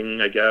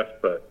rating, I guess,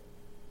 but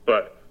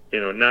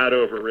not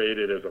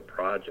overrated as a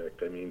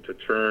project. I mean, to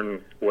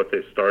turn what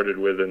they started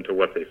with into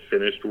what they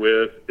finished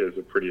with is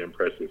a pretty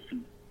impressive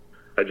feat.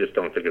 I just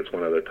don't think it's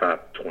one of the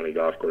top 20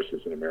 golf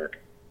courses in America.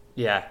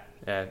 Yeah,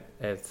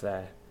 it's.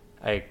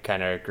 I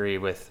kind of agree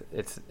with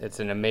it's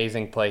an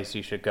amazing place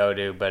you should go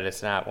to, but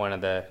it's not one of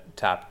the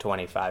top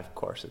 25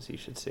 courses you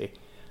should see.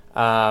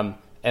 And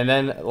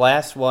then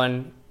last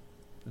one,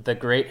 the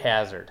Great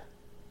Hazard.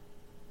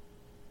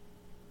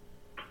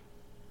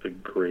 The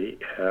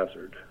Great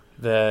Hazard.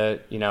 The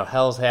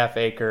Hell's Half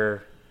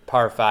Acre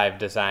par 5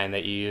 design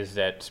that you used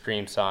at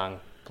Streamsong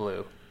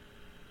Blue.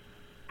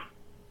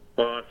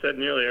 Well, I said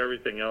nearly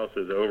everything else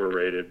is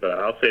overrated, but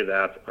I'll say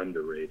that's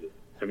underrated.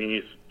 I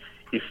mean,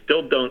 you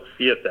still don't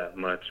see it that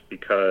much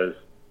because,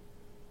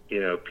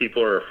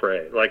 people are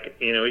afraid. Like,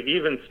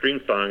 even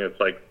Streamsong, it's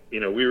like,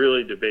 we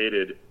really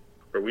debated,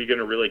 are we going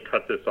to really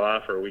cut this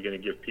off, or are we going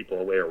to give people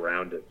a way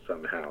around it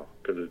somehow?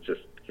 Because it's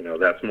just,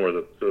 that's more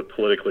the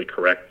politically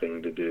correct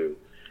thing to do.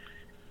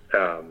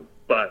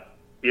 But,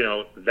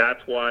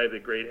 that's why the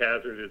Great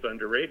Hazard is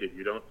underrated.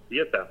 You don't see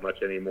it that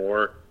much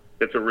anymore.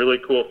 It's a really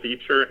cool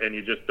feature, and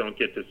you just don't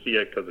get to see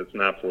it because it's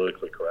not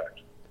politically correct.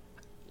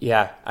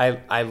 Yeah,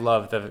 I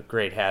love the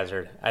Great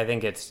Hazard. I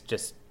think it's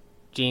just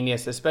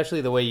genius,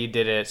 especially the way you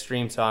did it at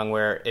Streamsong,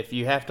 where if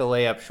you have to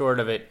lay up short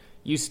of it,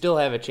 you still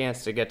have a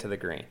chance to get to the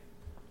green.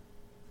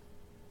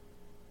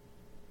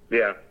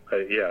 Yeah,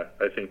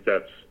 I think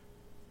that's,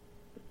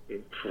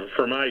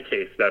 for my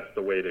case, that's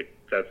the way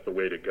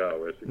to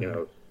go.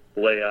 Is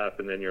lay up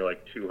and then you're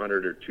like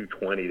 200 or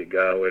 220 to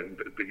go,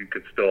 but you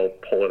could still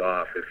pull it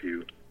off if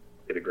you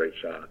hit a great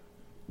shot.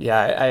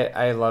 Yeah,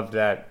 I love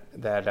that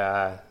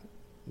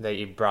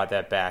you brought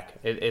that back.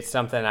 It's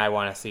something I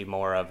want to see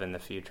more of in the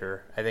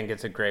future. I think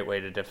it's a great way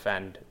to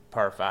defend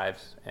par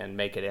 5s and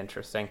make it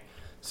interesting.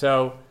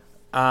 So,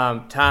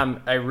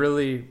 Tom, I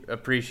really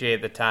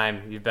appreciate the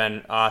time. You've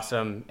been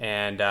awesome,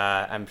 and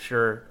I'm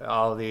sure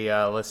all the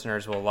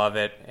listeners will love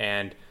it.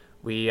 And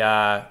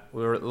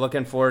we're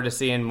looking forward to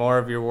seeing more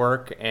of your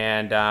work,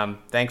 and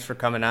thanks for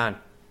coming on.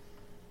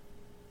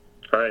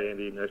 All right,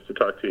 Andy. Nice to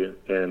talk to you.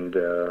 And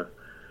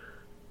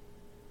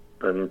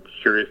I'm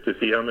curious to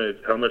see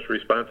how much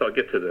response I'll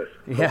get to this.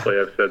 Yeah. Hopefully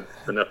I've said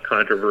enough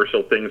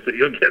controversial things that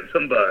you'll get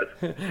some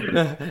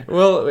buzz.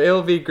 Well,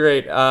 it'll be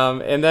great.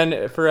 And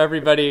then for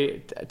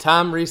everybody,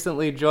 Tom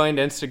recently joined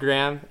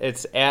Instagram.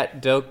 It's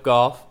at Doak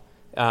Golf.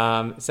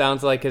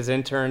 Sounds like his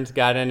interns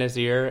got in his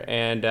ear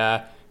and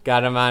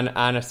got him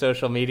on a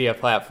social media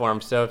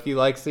platform. So if you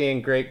like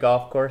seeing great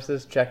golf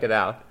courses, check it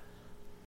out.